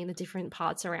realigning the different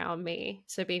parts around me.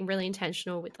 So being really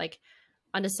intentional with like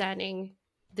understanding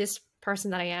this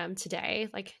person that I am today,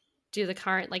 like do the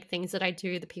current like things that I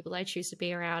do, the people I choose to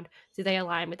be around, do they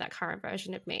align with that current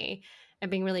version of me? And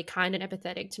being really kind and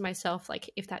empathetic to myself, like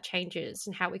if that changes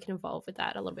and how we can evolve with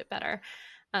that a little bit better.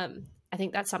 I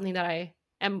think that's something that I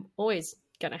am always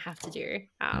going to have to do.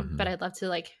 But I'd love to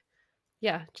like,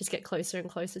 just get closer and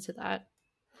closer to that.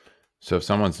 So if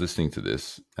someone's listening to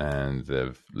this and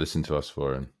they've listened to us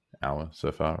for an hour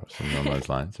so far, or something along those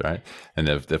lines, right? And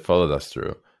they've followed us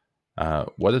through,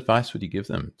 what advice would you give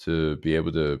them to be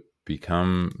able to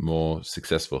become more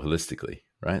successful holistically,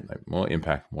 right? Like more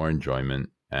impact, more enjoyment,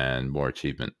 and more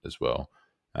achievement as well.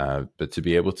 But to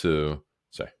be able to,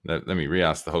 let me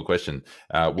re-ask the whole question.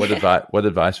 What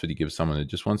advice would you give someone who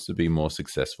just wants to be more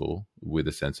successful with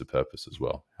a sense of purpose as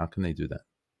well? How can they do that?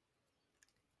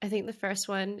 I think the first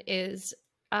one is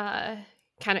kind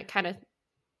of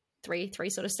three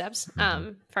sort of steps.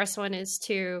 First one is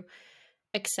to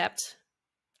accept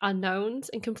unknowns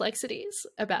and complexities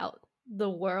about the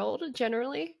world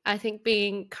generally. I think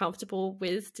being comfortable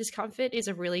with discomfort is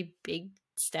a really big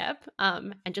step,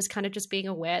 and just being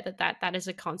aware that is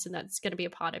a constant that's going to be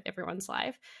a part of everyone's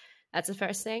life. That's the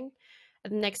first thing.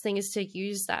 And the next thing is to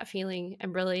use that feeling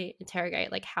and really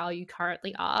interrogate like how you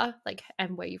currently are, like,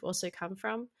 and where you've also come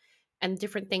from and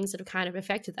different things that have kind of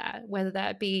affected that, whether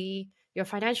that be your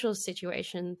financial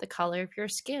situation, the color of your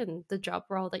skin, the job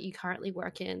role that you currently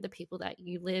work in, the people that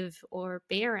you live or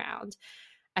be around.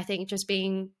 I think just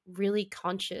being really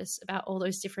conscious about all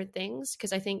those different things,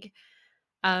 because I think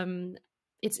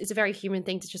it's a very human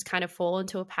thing to just kind of fall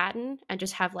into a pattern and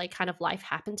just have like kind of life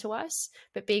happen to us,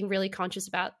 but being really conscious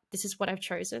about this is what I've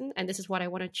chosen and this is what I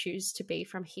want to choose to be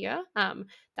from here.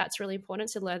 That's really important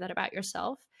to learn that about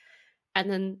yourself. And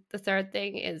then the third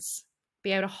thing is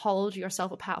be able to hold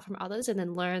yourself apart from others and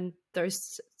then learn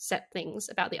those set things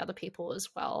about the other people as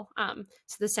well.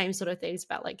 So the same sort of things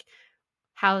about like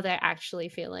how they're actually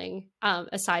feeling,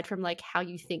 aside from like how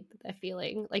you think that they're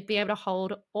feeling, like be able to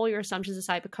hold all your assumptions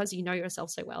aside because you know yourself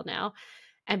so well now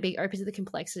and be open to the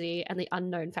complexity and the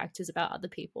unknown factors about other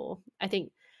people. I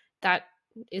think that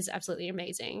is absolutely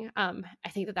amazing. I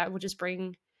think that will just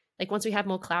bring, like, once we have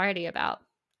more clarity about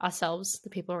ourselves, the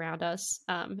people around us,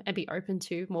 and be open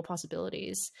to more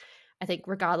possibilities, I think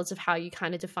regardless of how you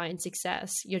kind of define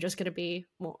success, you're just going to be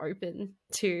more open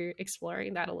to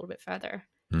exploring that a little bit further.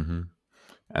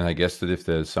 And I guess that if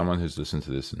there's someone who's listened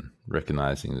to this and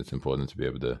recognizing that it's important to be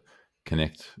able to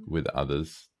connect with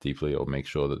others deeply or make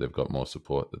sure that they've got more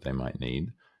support that they might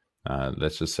need.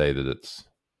 Let's just say that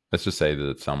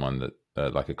it's someone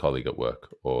that like a colleague at work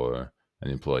or an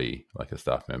employee, like a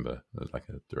staff member, like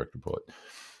a direct report,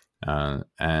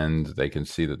 and they can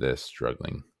see that they're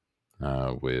struggling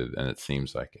with, and it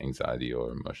seems like anxiety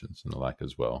or emotions and the like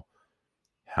as well.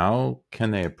 How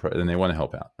can they approach? And they want to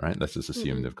help out, right? Let's just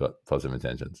assume they've got positive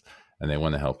intentions and they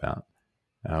want to help out.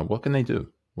 What can they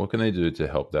do? What can they do to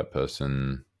help that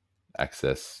person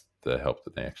access the help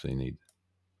that they actually need?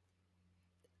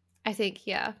 I think,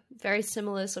 yeah, very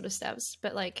similar sort of steps,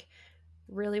 but like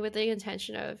really with the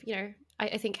intention of,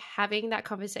 I think having that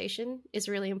conversation is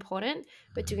really important,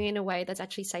 but doing it in a way that's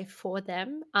actually safe for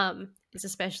them is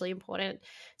especially important.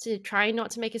 So trying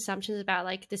not to make assumptions about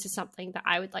like, this is something that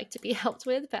I would like to be helped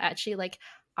with, but actually like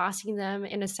asking them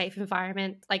in a safe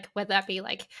environment, like whether that be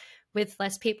like with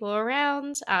less people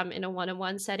around, in a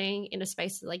one-on-one setting, in a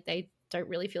space that like they don't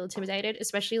really feel intimidated,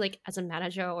 especially like as a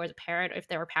manager or as a parent, if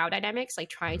there are power dynamics, like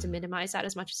trying to minimize that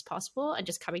as much as possible and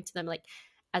just coming to them like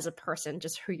as a person,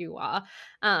 just who you are,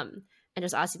 and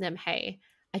just asking them, hey,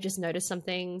 I just noticed some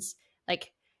things,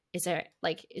 like is there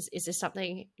like is this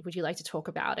something, would you like to talk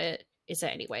about it, is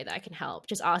there any way that I can help?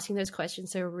 Just asking those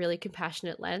questions through a really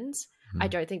compassionate lens. I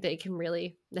don't think that it can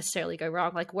really necessarily go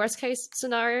wrong. Like worst case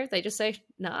scenario, they just say,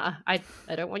 nah, I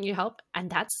don't want your help, and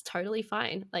that's totally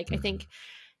fine. Like I think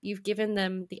you've given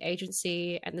them the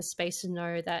agency and the space to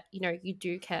know that, you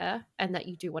do care and that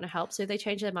you do want to help. So if they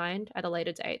change their mind at a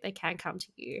later date, they can come to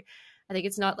you. I think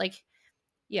it's not like,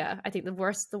 I think the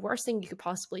worst thing you could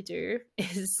possibly do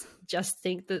is just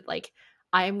think that like,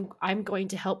 I'm going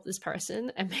to help this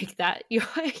person and make that your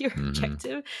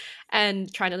objective,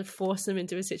 and trying to force them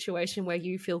into a situation where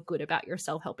you feel good about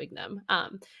yourself helping them. I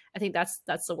think that's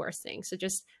the worst thing. So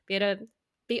just be able to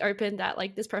be open that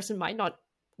like this person might not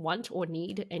want or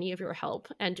need any of your help,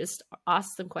 and just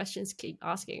ask them questions, keep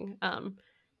asking,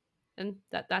 and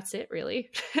that's it really.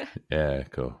 Yeah,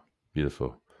 cool,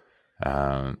 beautiful.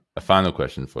 A final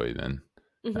question for you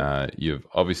then. You've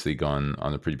obviously gone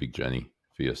on a pretty big journey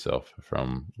for yourself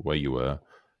from where you were,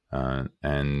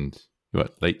 and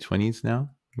what, late 20s now,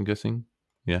 I'm guessing.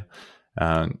 Yeah.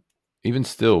 Even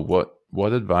still,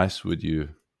 what advice do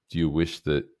you wish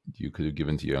that you could have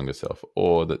given to your younger self,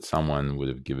 or that someone would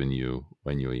have given you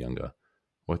when you were younger?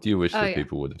 What do you wish that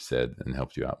people would have said and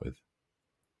helped you out with?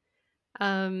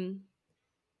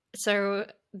 So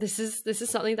this is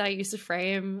something that I used to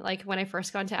frame like when I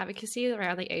first got into advocacy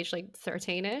around the age like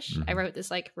 13ish. I wrote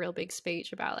this like real big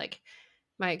speech about like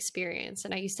my experience,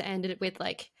 and I used to end it with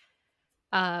like,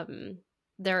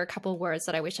 there are a couple of words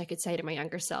that I wish I could say to my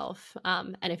younger self,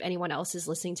 and if anyone else is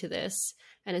listening to this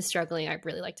and is struggling, I'd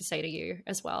really like to say to you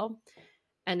as well.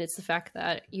 And it's the fact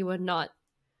that you are not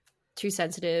too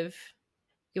sensitive,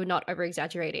 you are not over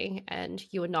exaggerating, and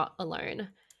you are not alone.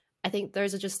 I think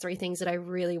those are just three things that I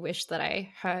really wish that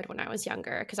I heard when I was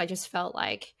younger, because I just felt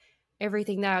like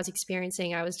everything that I was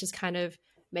experiencing, I was just kind of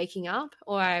making up,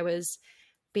 or I was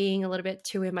being a little bit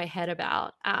too in my head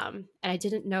about. And I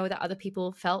didn't know that other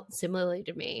people felt similarly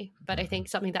to me. But I think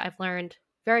something that I've learned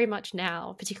very much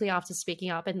now, particularly after speaking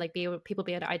up and like people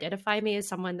being able to identify me as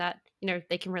someone that,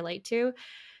 they can relate to,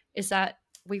 is that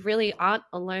we really aren't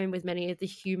alone with many of the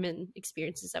human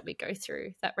experiences that we go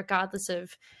through, that regardless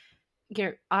of,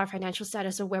 our financial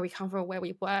status or where we come from or where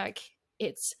we work,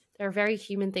 there are very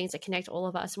human things that connect all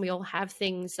of us. And we all have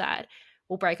things that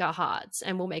will break our hearts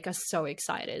and will make us so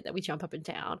excited that we jump up and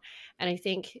down. And I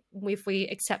think if we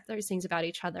accept those things about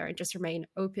each other and just remain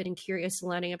open and curious,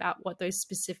 learning about what those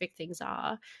specific things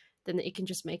are, then it can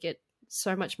just make it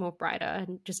so much more brighter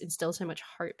and just instill so much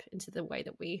hope into the way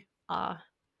that we are.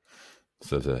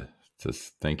 So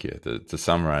thank you. To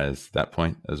summarize that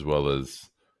point, as well as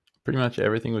pretty much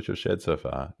everything which was shared so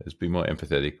far, is be more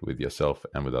empathetic with yourself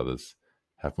and with others.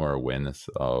 Have more awareness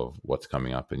of what's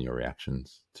coming up and your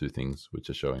reactions to things which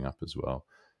are showing up as well.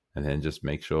 And then just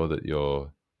make sure that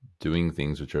you're doing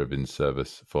things which are in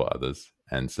service for others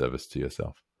and service to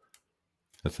yourself.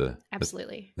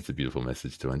 Absolutely. That's a beautiful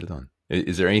message to end it on.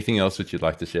 Is there anything else which you'd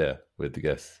like to share with the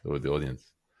guests or with the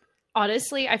audience?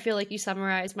 Honestly, I feel like you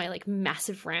summarized my like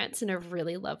massive rants in a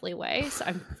really lovely way. So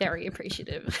I'm very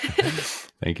appreciative.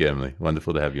 Thank you, Emily.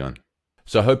 Wonderful to have you on.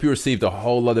 So I hope you received a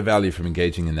whole lot of value from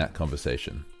engaging in that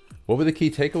conversation. What were the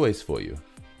key takeaways for you?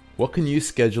 What can you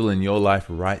schedule in your life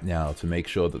right now to make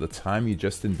sure that the time you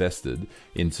just invested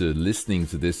into listening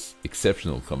to this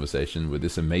exceptional conversation with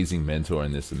this amazing mentor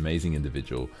and this amazing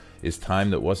individual is time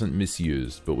that wasn't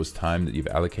misused, but was time that you've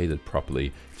allocated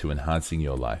properly to enhancing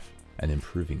your life and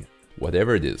improving it?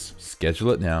 Whatever it is,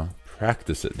 schedule it now,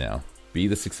 practice it now, Be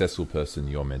the successful person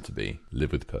you're meant to be.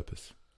 Live with purpose.